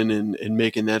Nicholson in and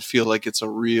making that feel like it's a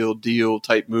real deal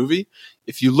type movie.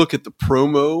 If you look at the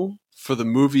promo for the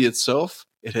movie itself,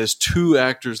 it has 2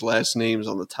 actors' last names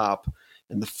on the top.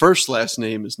 And the first last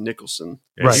name is Nicholson.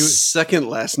 Right. The second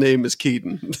last name is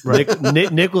Keaton. Right.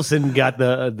 Nicholson got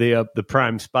the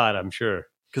prime spot, I'm sure.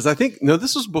 Because I think,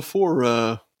 this was before,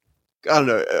 I don't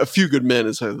know, A Few Good Men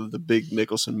is the big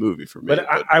Nicholson movie for me. But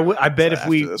I bet if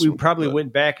we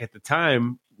went back at the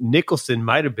time, Nicholson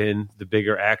might have been the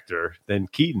bigger actor than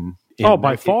Keaton.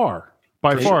 By far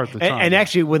at the time. And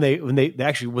actually, when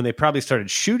they probably started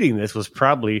shooting this was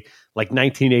probably like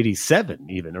 1987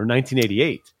 even, or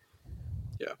 1988.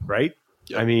 Yeah. Right.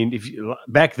 Yeah. I mean,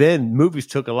 back then movies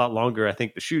took a lot longer, I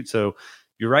think, to shoot. So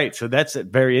you're right. So that's a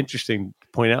very interesting to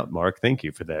point out, Mark. Thank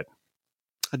you for that.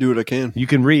 I do what I can. You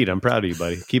can read. I'm proud of you,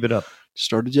 buddy. Keep it up.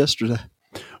 Started yesterday.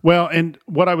 Well, and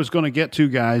what I was going to get to,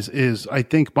 guys, is I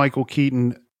think Michael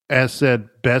Keaton, as said,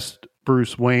 best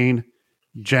Bruce Wayne,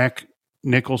 Jack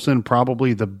Nicholson,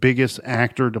 probably the biggest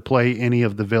actor to play any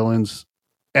of the villains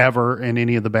ever in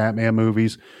any of the Batman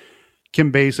movies. Kim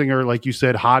Basinger, like you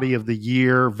said, hottie of the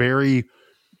year, very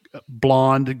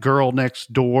blonde girl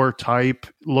next door type,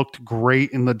 looked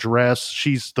great in the dress.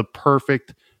 She's the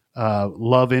perfect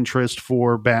love interest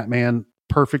for Batman,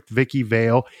 perfect Vicky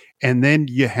Vale. And then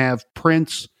you have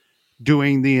Prince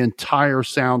doing the entire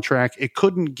soundtrack. It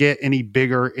couldn't get any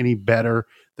bigger, any better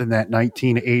than that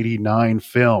 1989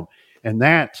 film. And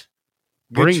that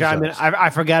brings us. I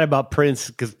forgot about Prince,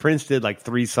 because Prince did like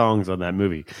 3 songs on that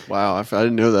movie. Wow, I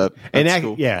didn't know that. That's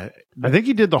cool. Yeah, I think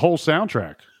he did the whole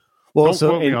soundtrack. Well, Don't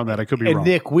quote me on that. I could be wrong.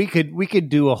 Nick, we could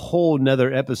do a whole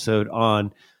nother episode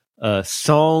on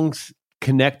songs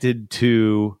connected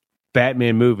to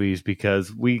Batman movies,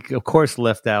 because we of course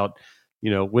left out,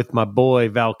 with my boy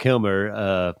Val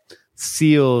Kilmer,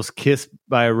 Seal's "Kissed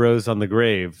by a Rose on the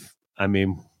Grave." I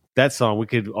mean, that song we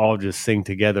could all just sing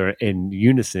together in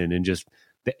unison, and just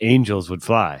the angels would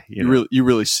fly. You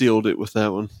really sealed it with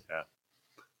that one. Yeah.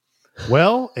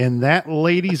 Well, and that,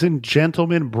 ladies and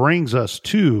gentlemen, brings us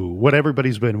to what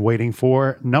everybody's been waiting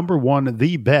for. Number 1,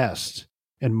 the best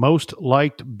and most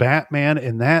liked Batman.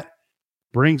 And that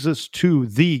brings us to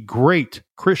the great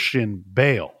Christian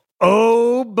Bale.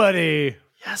 Oh, buddy.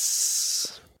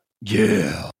 Yes.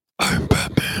 Yeah. I'm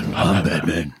Batman. I'm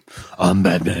Batman. I'm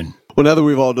Batman. Well, now that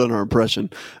we've all done our impression,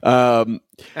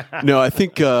 no, I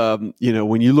think,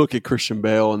 when you look at Christian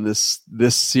Bale and this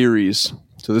series,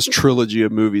 so this trilogy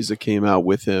of movies that came out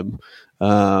with him,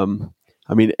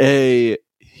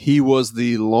 he was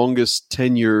the longest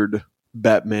tenured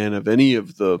Batman of any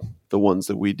of the ones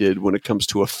that we did when it comes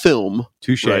to a film.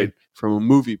 Touche. Right, from a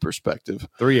movie perspective.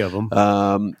 3 of them.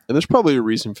 And there's probably a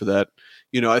reason for that.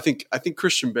 I think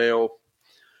Christian Bale,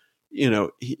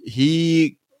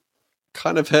 he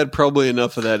kind of had probably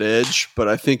enough of that edge, but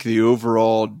I think the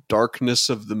overall darkness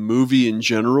of the movie in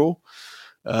general,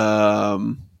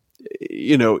 it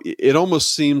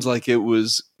almost seems like it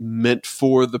was meant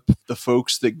for the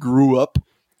folks that grew up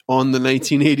on the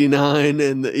 1989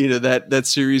 and that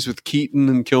series with Keaton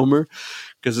and Kilmer,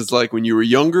 because it's like when you were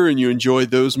younger and you enjoyed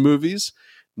those movies,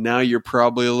 now you're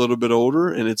probably a little bit older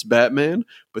and it's Batman,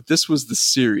 but this was the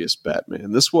serious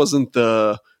Batman. This wasn't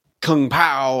the Kung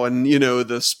Pao and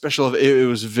the special. It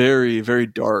was very, very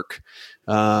dark.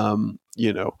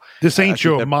 This ain't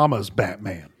your mama's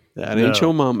Batman. That ain't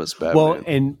your mama's Batman. Well,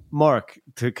 and Mark,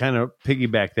 to kind of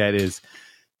piggyback that is,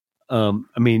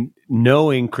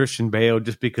 knowing Christian Bale,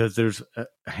 just because there's a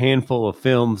handful of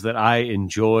films that I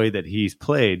enjoy that he's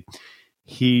played,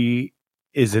 he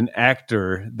is an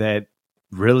actor that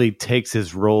really takes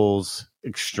his roles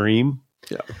extreme.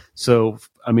 Yeah. So,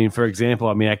 for example,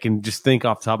 I can just think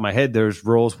off the top of my head, there's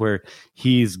roles where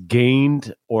he's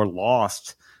gained or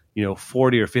lost,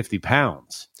 40 or 50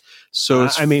 pounds. So,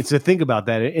 so think about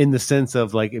that in the sense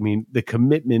of the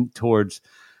commitment towards,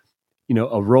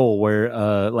 a role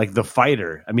where, like The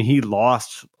Fighter, he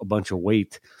lost a bunch of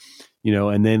weight,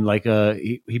 and then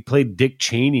he played Dick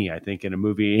Cheney, I think, in a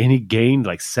movie, and he gained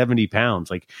like 70 pounds.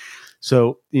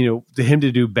 So, to him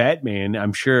to do Batman,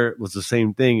 I'm sure it was the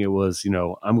same thing. It was,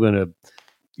 I'm going to,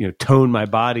 tone my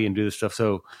body and do this stuff.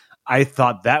 So I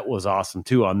thought that was awesome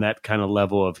too, on that kind of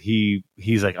level of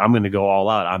he's like, I'm going to go all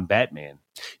out. I'm Batman.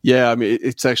 Yeah.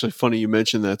 It's actually funny you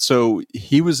mentioned that. So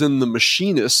he was in The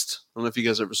Machinist. I don't know if you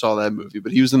guys ever saw that movie,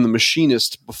 but he was in The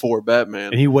Machinist before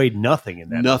Batman. And he weighed nothing in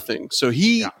that Nothing. movie. So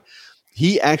he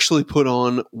He actually put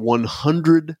on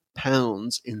 100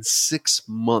 pounds in 6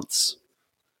 months.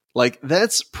 Like,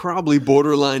 that's probably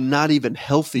borderline not even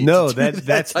healthy. No, to do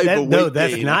that's type of weight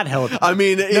that's gain. not healthy. I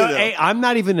mean, you know. Hey, I'm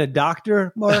not even a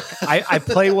doctor, Mark. I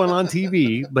play one on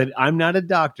TV, but I'm not a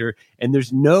doctor, and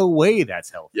there's no way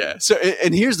that's healthy. Yeah. So,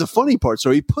 and here's the funny part. So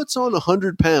he puts on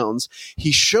 100 pounds.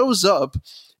 He shows up,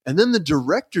 and then the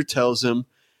director tells him,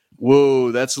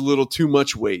 "Whoa, that's a little too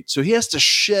much weight." So he has to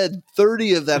shed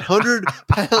 30 of that 100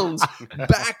 pounds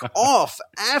back off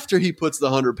after he puts the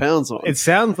 100 pounds on. It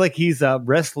sounds like he's a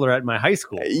wrestler at my high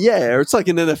school. Yeah, or it's like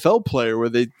an NFL player where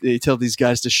they tell these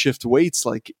guys to shift weights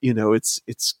like, you know, it's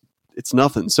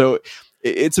nothing. So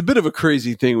it's a bit of a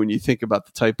crazy thing when you think about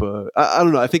the type of, I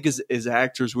don't know, I think as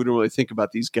actors, we don't really think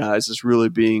about these guys as really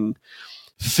being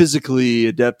physically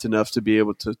adept enough to be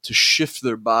able to shift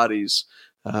their bodies.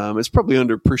 It's probably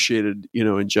underappreciated, you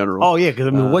know, in general. Oh yeah, because I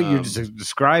mean, what you're just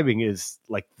describing is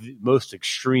like the most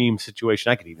extreme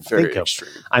situation I could even think of.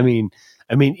 Extreme. I mean,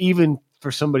 even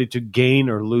for somebody to gain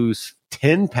or lose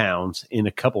 10 pounds in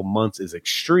a couple months is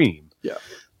extreme. Yeah.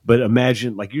 But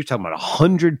imagine, like you're talking about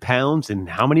 100 pounds in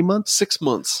how many months? 6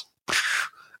 months.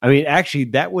 I mean, actually,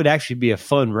 that would actually be a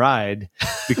fun ride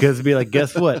because it'd be like,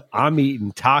 guess what? I'm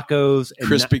eating tacos and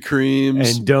Krispy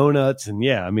Kremes and donuts, and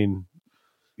yeah, I mean,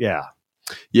 yeah.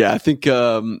 Yeah, I think,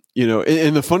 you know,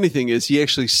 and the funny thing is he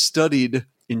actually studied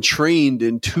and trained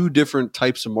in 2 different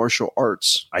types of martial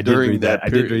arts during that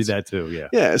period. I did read that too, yeah.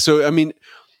 Yeah, so, I mean,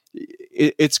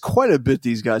 it's quite a bit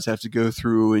these guys have to go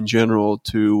through in general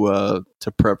to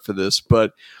prep for this.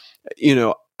 But, you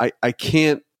know, I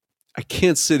can't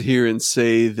sit here and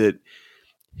say that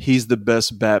he's the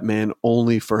best Batman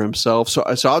only for himself. So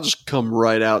I'll just come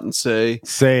right out and say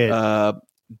it.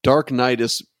 Dark Knight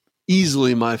is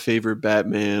easily my favorite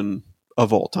Batman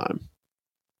of all time.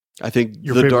 I think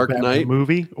Your the Dark Batman Knight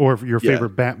movie or your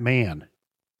favorite Batman?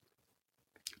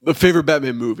 the favorite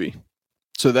Batman movie.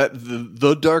 So that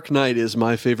the Dark Knight is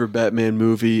my favorite Batman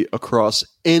movie across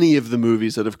any of the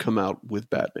movies that have come out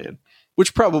with Batman,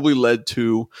 which probably led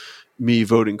to me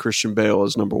voting Christian Bale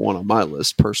as number 1 on my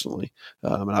list personally.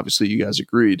 And obviously you guys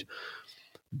agreed.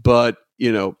 But,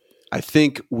 you know, I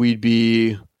think we'd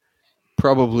be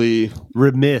probably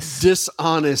remiss,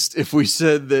 dishonest if we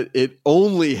said that it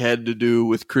only had to do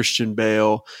with Christian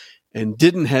Bale and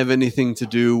didn't have anything to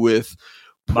do with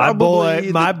my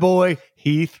boy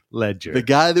Heath Ledger, the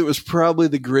guy that was probably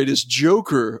the greatest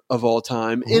Joker of all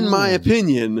time, in my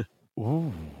opinion.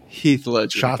 Ooh. Heath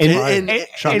Ledger. Shots fired.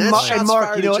 And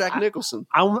Mark, you know, Jack Nicholson.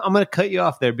 I'm going to cut you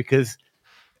off there because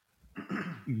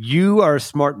you are a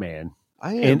smart man.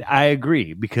 I am. And I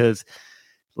agree because,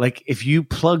 like, if you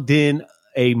plugged in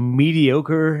a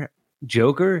mediocre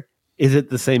Joker, is it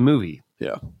the same movie?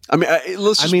 Yeah. I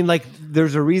mean, like,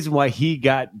 there's a reason why he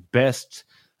got best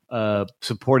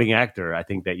supporting actor, I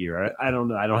think, that year. I don't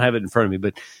know. I don't have it in front of me,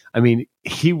 but I mean,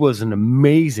 he was an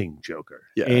amazing Joker.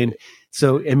 Yeah. And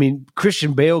so, I mean,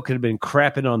 Christian Bale could have been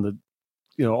crapping on the,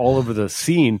 you know, all over the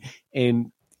scene,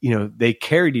 and, you know, they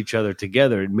carried each other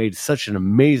together and made such an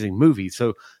amazing movie.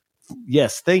 So,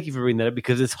 yes, thank you for bringing that up,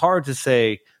 because it's hard to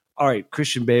say, all right,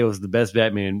 Christian Bale is the best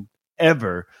Batman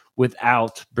ever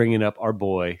without bringing up our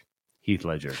boy Heath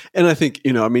Ledger. And I think,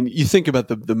 you know, I mean, you think about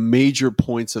the major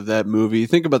points of that movie, you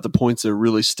think about the points that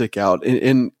really stick out.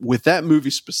 And with that movie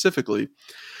specifically,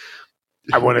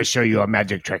 I want to show you a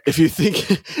magic trick. If you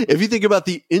think about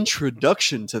the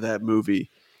introduction to that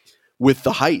movie with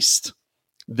the heist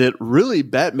that really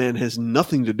Batman has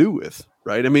nothing to do with,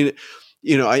 right? I mean,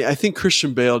 you know, I think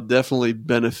Christian Bale definitely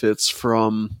benefits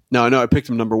from, now I know I picked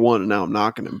him number 1 and now I'm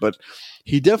knocking him, but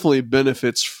he definitely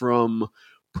benefits from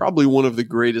probably one of the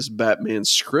greatest Batman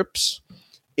scripts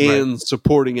and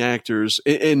supporting actors.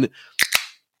 And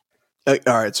all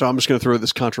right, so I'm just going to throw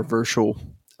this controversial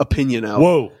opinion out.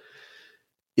 Whoa.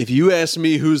 If you ask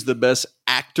me who's the best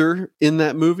actor in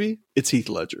that movie, it's Heath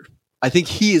Ledger. I think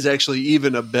he is actually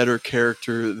even a better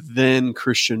character than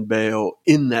Christian Bale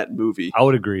in that movie. I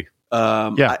would agree.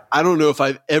 I don't know if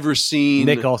I've ever seen.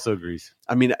 Nick also agrees.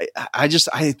 I mean, I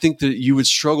think that you would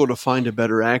struggle to find a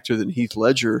better actor than Heath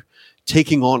Ledger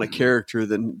taking on a character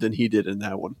than he did in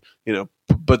that one. You know,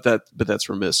 but that's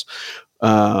remiss.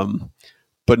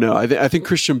 But no, I think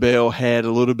Christian Bale had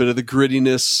a little bit of the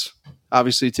grittiness.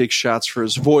 Obviously, he takes shots for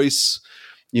his voice,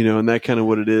 you know, and that kind of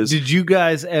what it is. Did you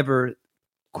guys ever?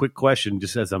 Quick question,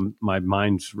 just as my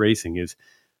mind's racing, is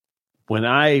when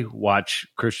I watch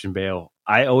Christian Bale,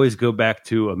 I always go back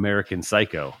to American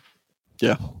Psycho.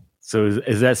 Yeah. So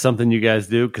is that something you guys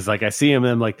do? Because like I see him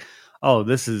and I'm like, oh,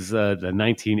 this is the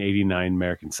 1989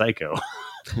 American Psycho.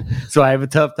 So I have a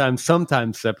tough time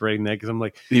sometimes separating that because I'm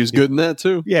like, He was good in that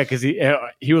too. yeah, because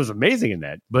he was amazing in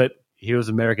that, but he was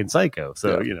American Psycho.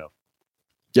 So, Yeah.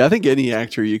 Yeah, I think any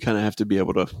actor, you kind of have to be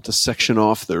able to section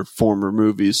off their former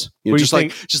movies. What do you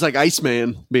Just like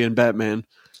Iceman being Batman.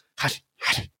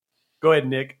 Go ahead,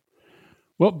 Nick.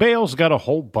 Well, Bale's got a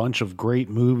whole bunch of great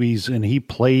movies, and he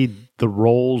played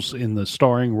the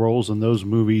starring roles in those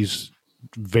movies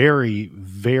very,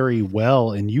 very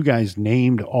well. And you guys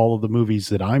named all of the movies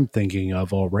that I'm thinking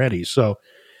of already. So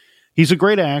he's a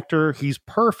great actor. He's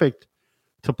perfect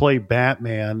to play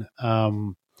Batman.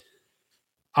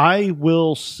 I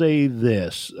will say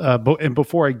this, and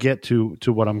before I get to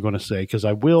what I'm going to say, because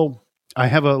I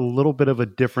have a little bit of a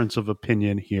difference of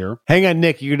opinion here. Hang on,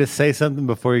 Nick. You're going to say something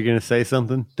before you're going to say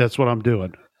something? That's what I'm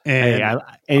doing. And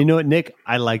you know what, Nick?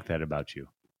 I like that about you.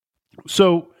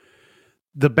 So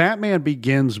the Batman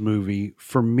Begins movie,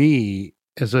 for me,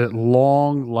 as a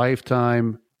long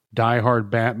lifetime diehard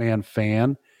Batman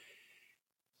fan,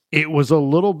 it was a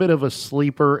little bit of a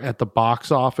sleeper at the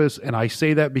box office. And I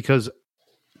say that because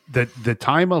the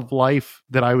time of life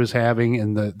that I was having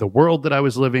and the world that I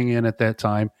was living in at that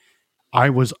time, I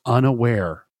was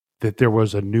unaware that there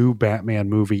was a new Batman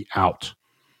movie out.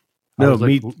 No,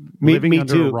 living me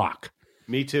under too. a rock.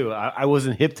 Me too. I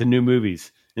wasn't hip to new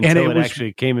movies until it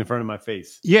actually came in front of my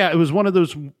face. Yeah, it was one of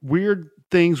those weird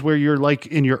things where you're like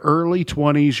in your early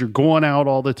 20s, you're going out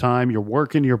all the time, you're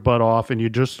working your butt off, and you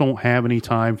just don't have any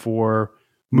time for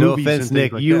movies. No offense, and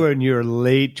Nick. like You that. were in your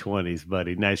late 20s,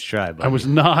 buddy. Nice try, buddy. I was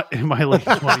not in my late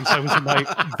 20s. I was in my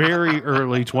very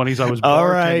early 20s. I was All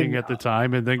bartending right. at the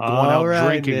time and then going All out right,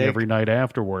 drinking Nick. every night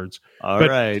afterwards. All but-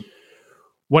 right.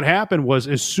 What happened was,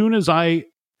 as soon as I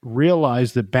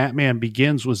realized that Batman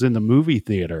Begins was in the movie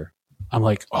theater, I'm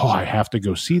like, oh, I have to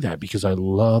go see that because I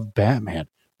love Batman.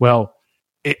 Well,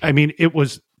 it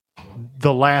was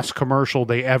the last commercial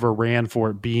they ever ran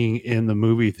for it being in the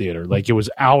movie theater. Like, it was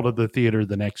out of the theater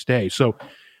the next day. So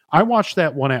I watched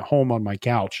that one at home on my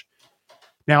couch.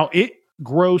 Now, it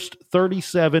grossed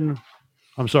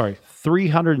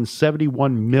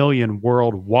 371 million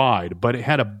worldwide, but it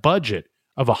had a budget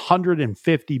of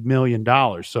 $150 million.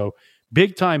 So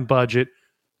big time budget,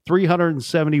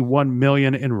 371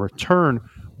 million in return.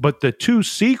 But the two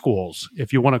sequels,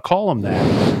 if you want to call them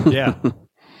that, Yeah.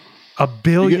 $1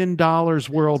 billion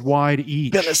worldwide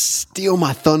each. Gonna steal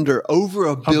my thunder. Over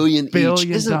 $1 billion $1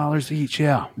 billion each. dollars each,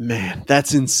 yeah. Man,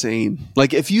 that's insane.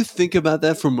 Like, if you think about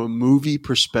that from a movie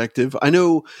perspective, I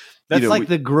know That's like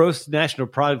the gross national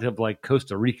product of like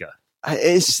Costa Rica.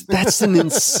 that's an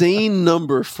insane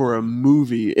number for a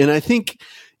movie. And I think,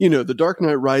 The Dark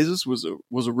Knight Rises was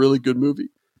a really good movie.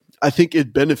 I think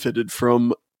it benefited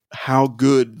from how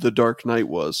good The Dark Knight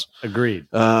was. Agreed.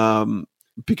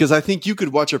 Because I think you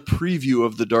could watch a preview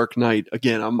of The Dark Knight.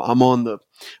 Again, I'm on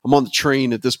the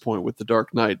train at this point with The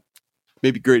Dark Knight.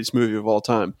 Maybe greatest movie of all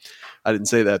time. I didn't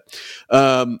say that.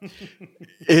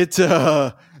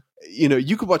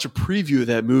 You could watch a preview of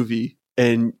that movie,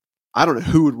 and I don't know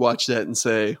who would watch that and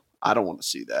say, I don't want to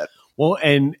see that. Well,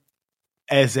 and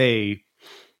as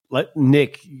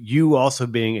Nick, you also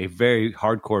being a very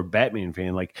hardcore Batman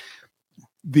fan, like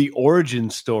the origin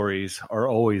stories are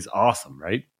always awesome,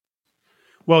 right?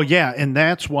 Well, yeah, and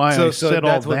that's why I said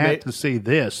all that's what that to say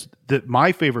this, that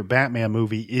my favorite Batman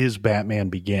movie is Batman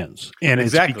Begins. And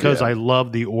Exactly, it's because yeah. I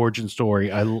love the origin story.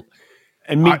 And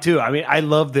me too. I mean, I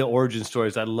love the origin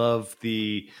stories. I love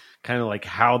the kind of like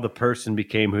how the person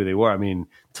became who they were. I mean,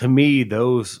 to me,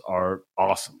 those are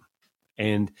awesome.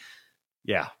 And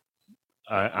yeah,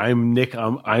 I'm Nick.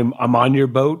 I'm on your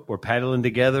boat. We're paddling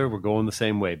together. We're going the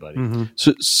same way, buddy. Mm-hmm.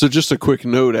 So just a quick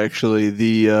note, actually,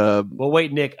 Well,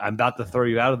 wait, Nick. I'm about to throw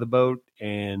you out of the boat,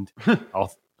 and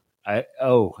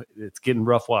it's getting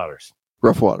rough waters.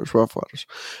 Rough waters.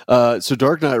 So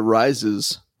Dark Knight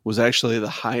Rises was actually the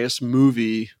highest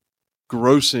movie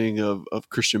grossing of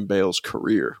Christian Bale's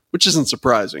career, which isn't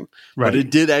surprising, Right. but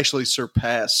it did actually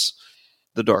surpass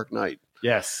The Dark Knight.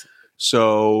 Yes,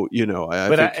 So,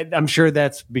 I think I'm sure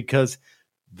that's because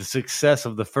the success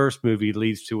of the first movie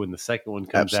leads to when the second one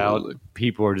comes Absolutely. out,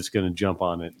 people are just going to jump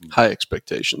on it. high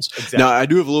expectations. Exactly. Now, I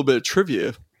do have a little bit of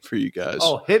trivia for you guys.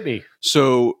 Oh, hit me.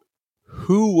 So,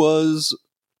 who was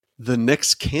the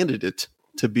next candidate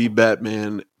to be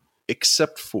Batman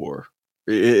except for,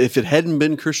 if it hadn't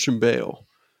been Christian Bale,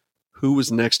 who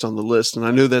was next on the list? And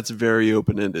I know that's very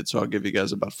open-ended, so I'll give you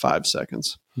guys about 5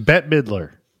 seconds. Bette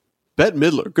Midler. Bette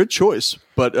Midler, good choice,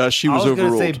 but she was I was going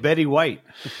to overruled. say Betty White.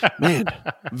 Man,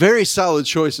 very solid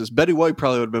choices. Betty White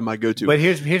probably would have been my go-to. But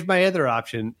here's my other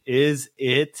option. Is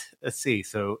it, let's see.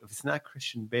 So if it's not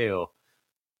Christian Bale,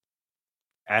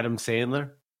 Adam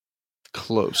Sandler?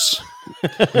 Close.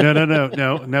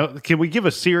 No. Can we give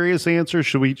a serious answer?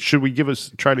 Should we try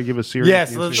to give a serious Yes,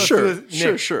 answer? let's Sure, do it.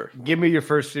 Nick, sure. Give me your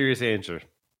first serious answer.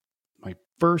 My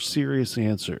first serious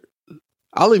answer.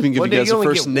 I'll even give Well, you guys you a only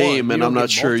first get one. name, You and don't I'm get not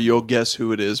sure multiple. you'll guess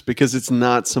who it is because it's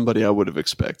not somebody I would have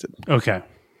expected. Okay.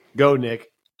 Go, Nick.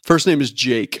 First name is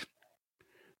Jake.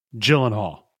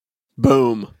 Gyllenhaal.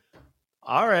 Boom.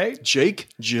 All right. Jake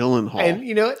Gyllenhaal. And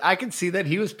you know what? I can see that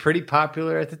he was pretty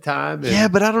popular at the time. And Yeah,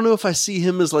 but I don't know if I see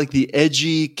him as like the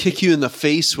edgy, kick you in the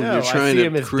face when No, you're I trying see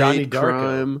him to as Donnie create Darko.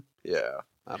 crime. Yeah.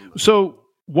 I don't know. So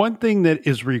one thing that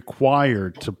is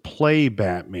required to play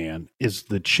Batman is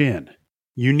the chin.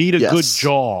 You need a Yes. good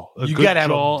jaw, you good gotta have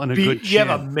jaw, and a good You chin,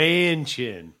 have a man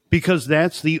chin. because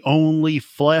that's the only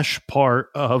flesh part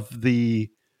of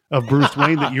Bruce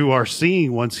Wayne that you are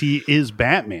seeing once he is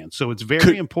Batman. So it's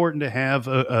very important to have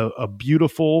a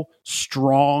beautiful,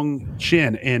 strong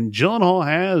chin, and Gyllenhaal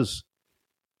has.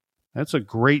 That's a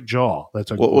great jaw.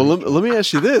 That's a Well, great let me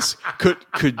ask you this: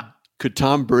 could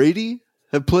Tom Brady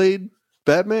have played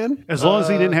Batman? as long as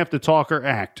he didn't have to talk or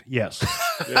act. Yes.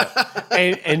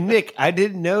 And Nick, I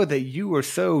didn't know that you were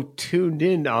so tuned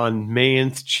in on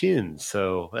man's chin.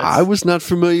 So I was not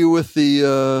familiar with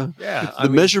the Yeah,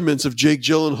 measurements of Jake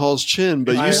Gyllenhaal's chin,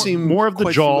 but I- you seem more of the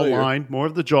quite familiar.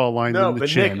 jawline no, than the but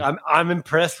chin. Nick, I'm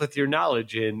impressed with your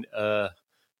knowledge, and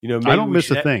maybe I don't we miss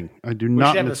should a thing. I do We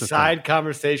not should have a miss a side thing.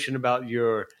 conversation about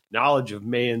your knowledge of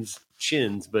man's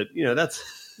chins, but that's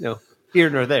here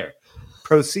nor there.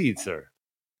 Proceed, sir.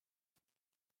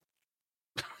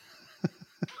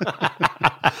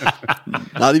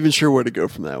 Not even sure where to go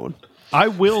from that one. I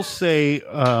will say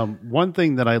one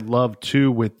thing that I loved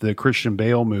too with the Christian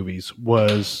Bale movies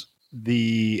was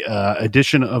the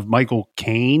addition of Michael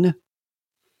Caine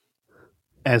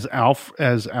as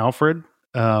Alfred.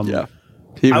 Yeah,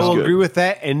 he I was will good. agree with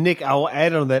that. And Nick, I will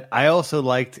add on that. I also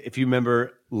liked, if you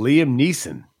remember, Liam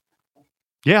Neeson.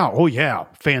 Yeah. Oh, yeah.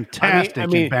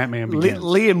 Fantastic in Batman Begins.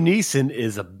 Liam Neeson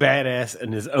is a badass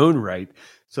in his own right.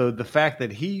 So the fact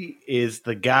that he is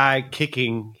the guy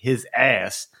kicking his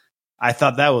ass, I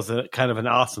thought that was a kind of an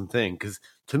awesome thing. Because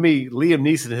to me, Liam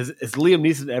Neeson has Liam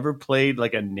Neeson ever played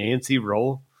like a Nancy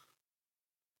role?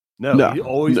 No, he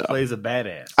always no. plays a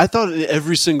badass. I thought in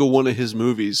every single one of his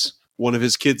movies, one of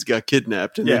his kids got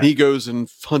kidnapped, and then he goes and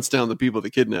hunts down the people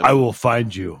that kidnapped him. I will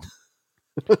find you.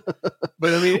 But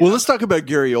I mean, Well, let's talk about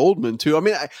Gary Oldman too. I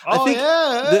mean, I think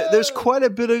there's quite a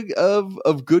bit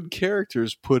of good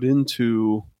characters put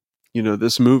into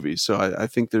this movie, so I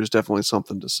think there's definitely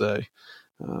something to say.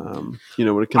 When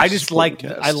it comes, I to just like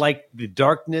supporting cast. I like the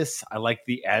darkness. I like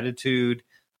the attitude.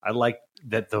 I like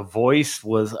that the voice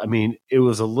was. I mean, it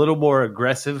was a little more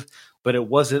aggressive, but it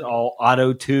wasn't all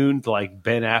auto tuned like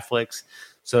Ben Affleck's.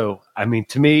 So, I mean,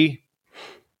 to me,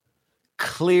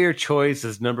 clear choice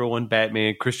as number one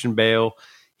Batman. Christian Bale.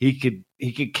 He could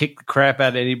kick the crap out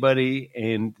of anybody,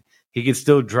 and he could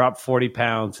still drop 40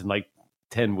 pounds in like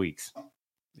 10 weeks.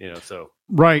 So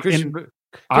Right.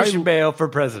 Christian Bale for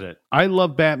president. I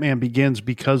love Batman Begins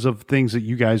because of things that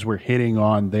you guys were hitting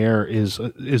on. There is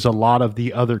a lot of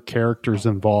the other characters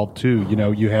involved too.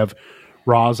 You have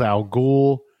Ra's al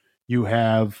Ghul, you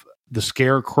have the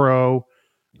Scarecrow.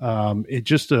 It's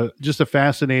just a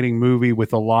fascinating movie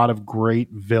with a lot of great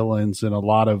villains and a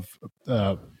lot of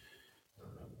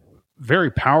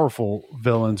very powerful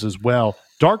villains as well.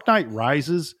 Dark Knight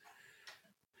Rises,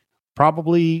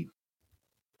 probably.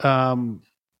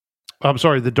 I'm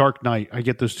sorry, The Dark Knight. I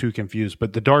get those two confused,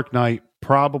 but The Dark Knight,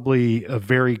 probably a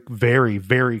very, very,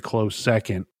 very close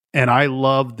second. And I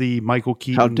love the Michael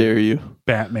Keaton How dare you?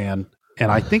 Batman.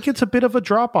 And I think it's a bit of a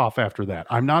drop off after that.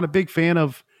 I'm not a big fan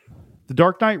of The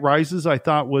Dark Knight Rises. I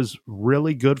thought was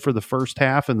really good for the first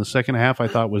half, and the second half I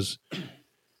thought was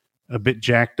a bit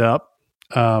jacked up.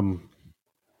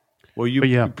 Well, you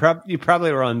yeah. you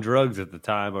probably were on drugs at the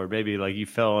time, or maybe like you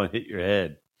fell and hit your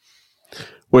head.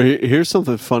 Well, here's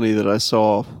something funny that I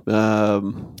saw.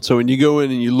 So when you go in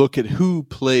and you look at who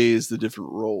plays the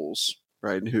different roles,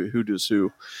 right, and who does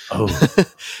who,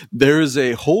 there is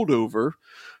a holdover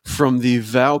from the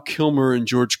Val Kilmer and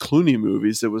George Clooney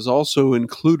movies that was also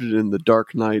included in The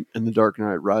Dark Knight and The Dark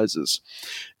Knight Rises.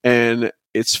 And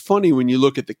it's funny when you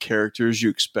look at the characters, you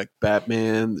expect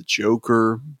Batman, the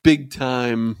Joker,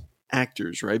 big-time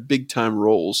actors, right, big-time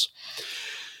roles.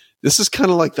 This is kind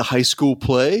of like the high school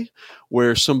play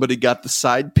where somebody got the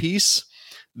side piece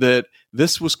that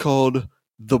this was called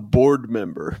The Board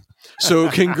Member. So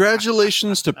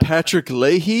congratulations to Patrick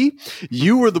Leahy.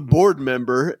 You were the board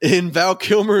member in Val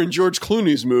Kilmer and George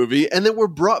Clooney's movie, and then were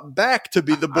brought back to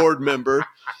be the board member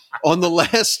on the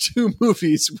last two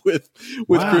movies with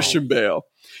Wow. Christian Bale.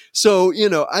 So,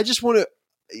 I just want to,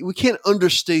 we can't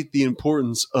understate the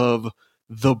importance of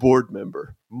the board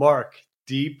member. Mark,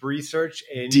 deep research,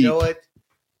 and Deep. you know what?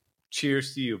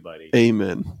 Cheers to you, buddy.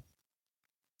 Amen.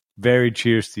 Very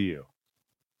cheers to you.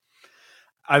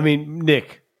 I mean,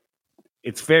 Nick,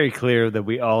 it's very clear that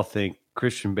we all think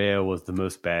Christian Bale was the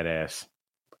most badass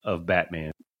of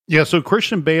Batman. Yeah, so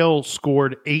Christian Bale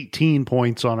scored 18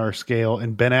 points on our scale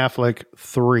and Ben Affleck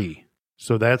 3.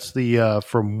 So that's the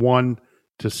from 1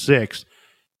 to 6.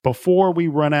 Before we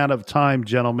run out of time,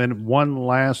 gentlemen, one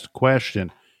last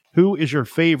question. Who is your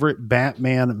favorite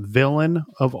Batman villain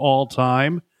of all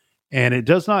time? And it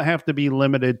does not have to be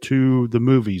limited to the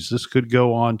movies. This could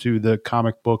go on to the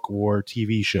comic book or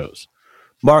TV shows.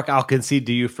 Mark, I'll concede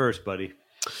to you first, buddy.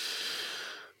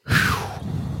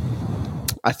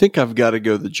 I think I've got to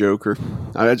go the Joker.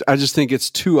 I just think it's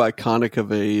too iconic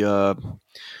of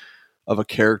a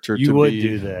character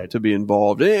to be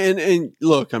involved. And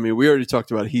look, I mean, we already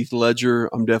talked about Heath Ledger.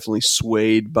 I'm definitely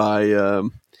swayed by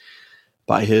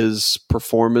his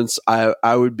performance.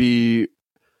 I would be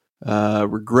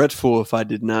regretful if I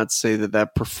did not say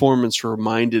that performance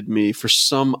reminded me, for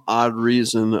some odd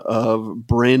reason, of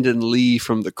Brandon Lee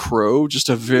from The Crow. Just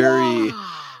a very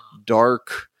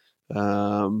dark,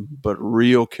 but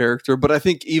real character. But I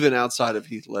think even outside of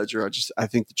Heath Ledger, I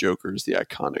think the Joker is the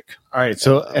iconic. All right.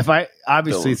 So if I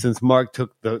villain. since Mark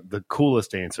took the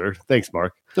coolest answer, thanks,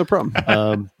 Mark. No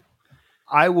problem.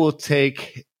 I will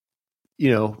take,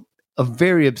 a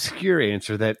very obscure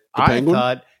answer that I Penguin?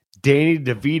 thought Danny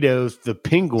DeVito's The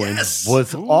Penguin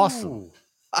was awesome.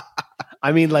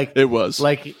 I mean, It was.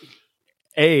 Not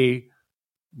a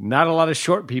lot of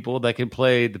short people that can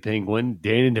play the Penguin.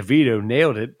 Danny DeVito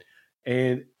nailed it.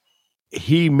 And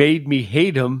he made me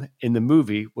hate him in the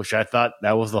movie, which I thought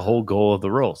that was the whole goal of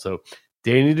the role. So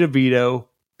Danny DeVito,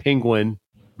 Penguin,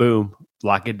 boom,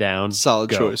 lock it down. Solid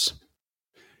go. choice.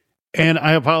 And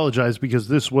I apologize because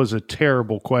this was a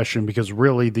terrible question, because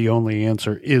really the only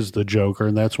answer is the Joker,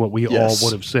 and that's what we all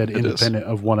would have said independent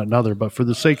of one another. But for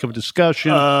the sake of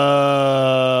discussion,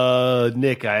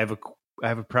 Nick, I have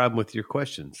a problem with your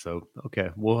question. So okay,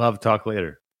 we'll have a talk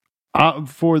later.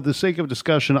 For the sake of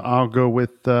discussion, I'll go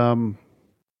with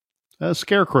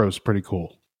Scarecrow's pretty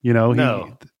cool.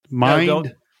 No.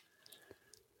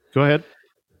 Go ahead.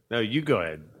 No, you go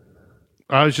ahead.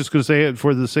 I was just going to say it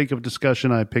for the sake of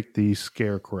discussion. I picked the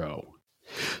Scarecrow.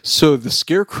 So the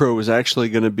Scarecrow is actually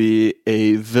going to be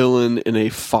a villain in a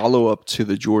follow-up to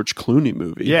the George Clooney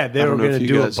movie. Yeah, they were going to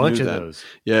do a bunch of those.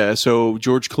 Yeah, so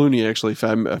George Clooney actually,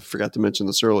 I forgot to mention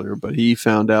this earlier, but he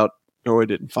found out, or I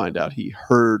didn't find out, he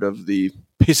heard of the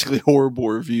basically horrible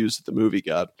reviews that the movie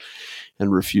got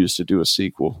and refused to do a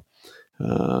sequel.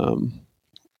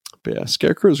 But yeah,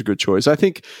 Scarecrow is a good choice. I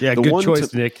think good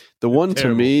choice, Nick. The one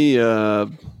to me, the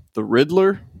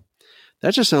Riddler,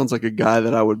 that just sounds like a guy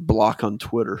that I would block on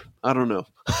Twitter. I don't know.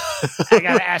 I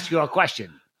got to ask you a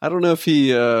question. I don't know if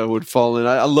he would fall in.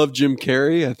 I love Jim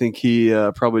Carrey. I think he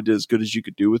probably did as good as you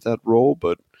could do with that role.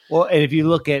 But and if you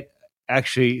look at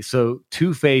so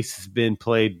Two-Face has been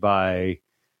played by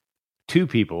two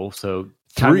people. So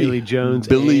Tommy Lee Jones,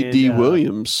 Billy and D.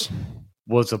 Williams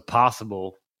was a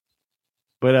possible.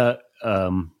 But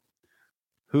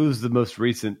who's the most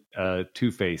recent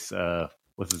Two-Face?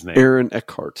 What's his name? Aaron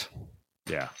Eckhart.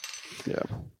 Yeah. Yeah.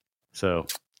 So,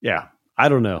 yeah, I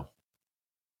don't know.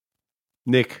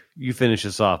 Nick, you finish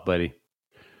us off, buddy.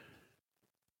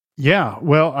 Yeah,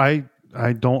 well, I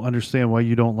don't understand why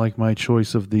you don't like my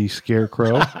choice of the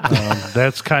Scarecrow.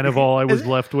 That's kind of all I was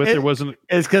left with. There wasn't.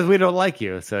 It's because we don't like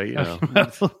you, so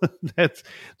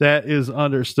that is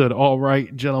understood. All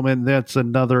right, gentlemen, that's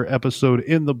another episode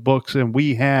in the books, and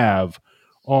we have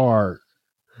our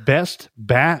best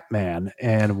Batman.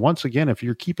 And once again, if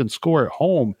you're keeping score at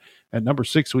home, at number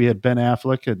 6 we had Ben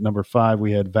Affleck. At number 5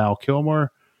 we had Val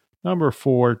Kilmer. Number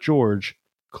 4 George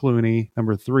Clooney.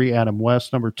 Number 3 Adam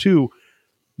West. Number 2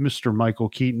 Mr. Michael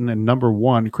Keaton, and number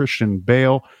 1 Christian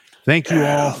Bale. Thank you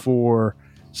all for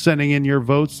sending in your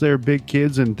votes there, big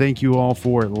kids, and thank you all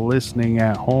for listening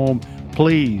at home.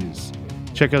 Please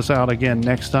check us out again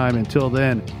next time. Until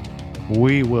then,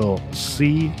 we will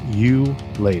see you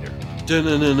later.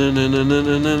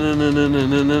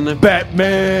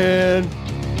 Batman.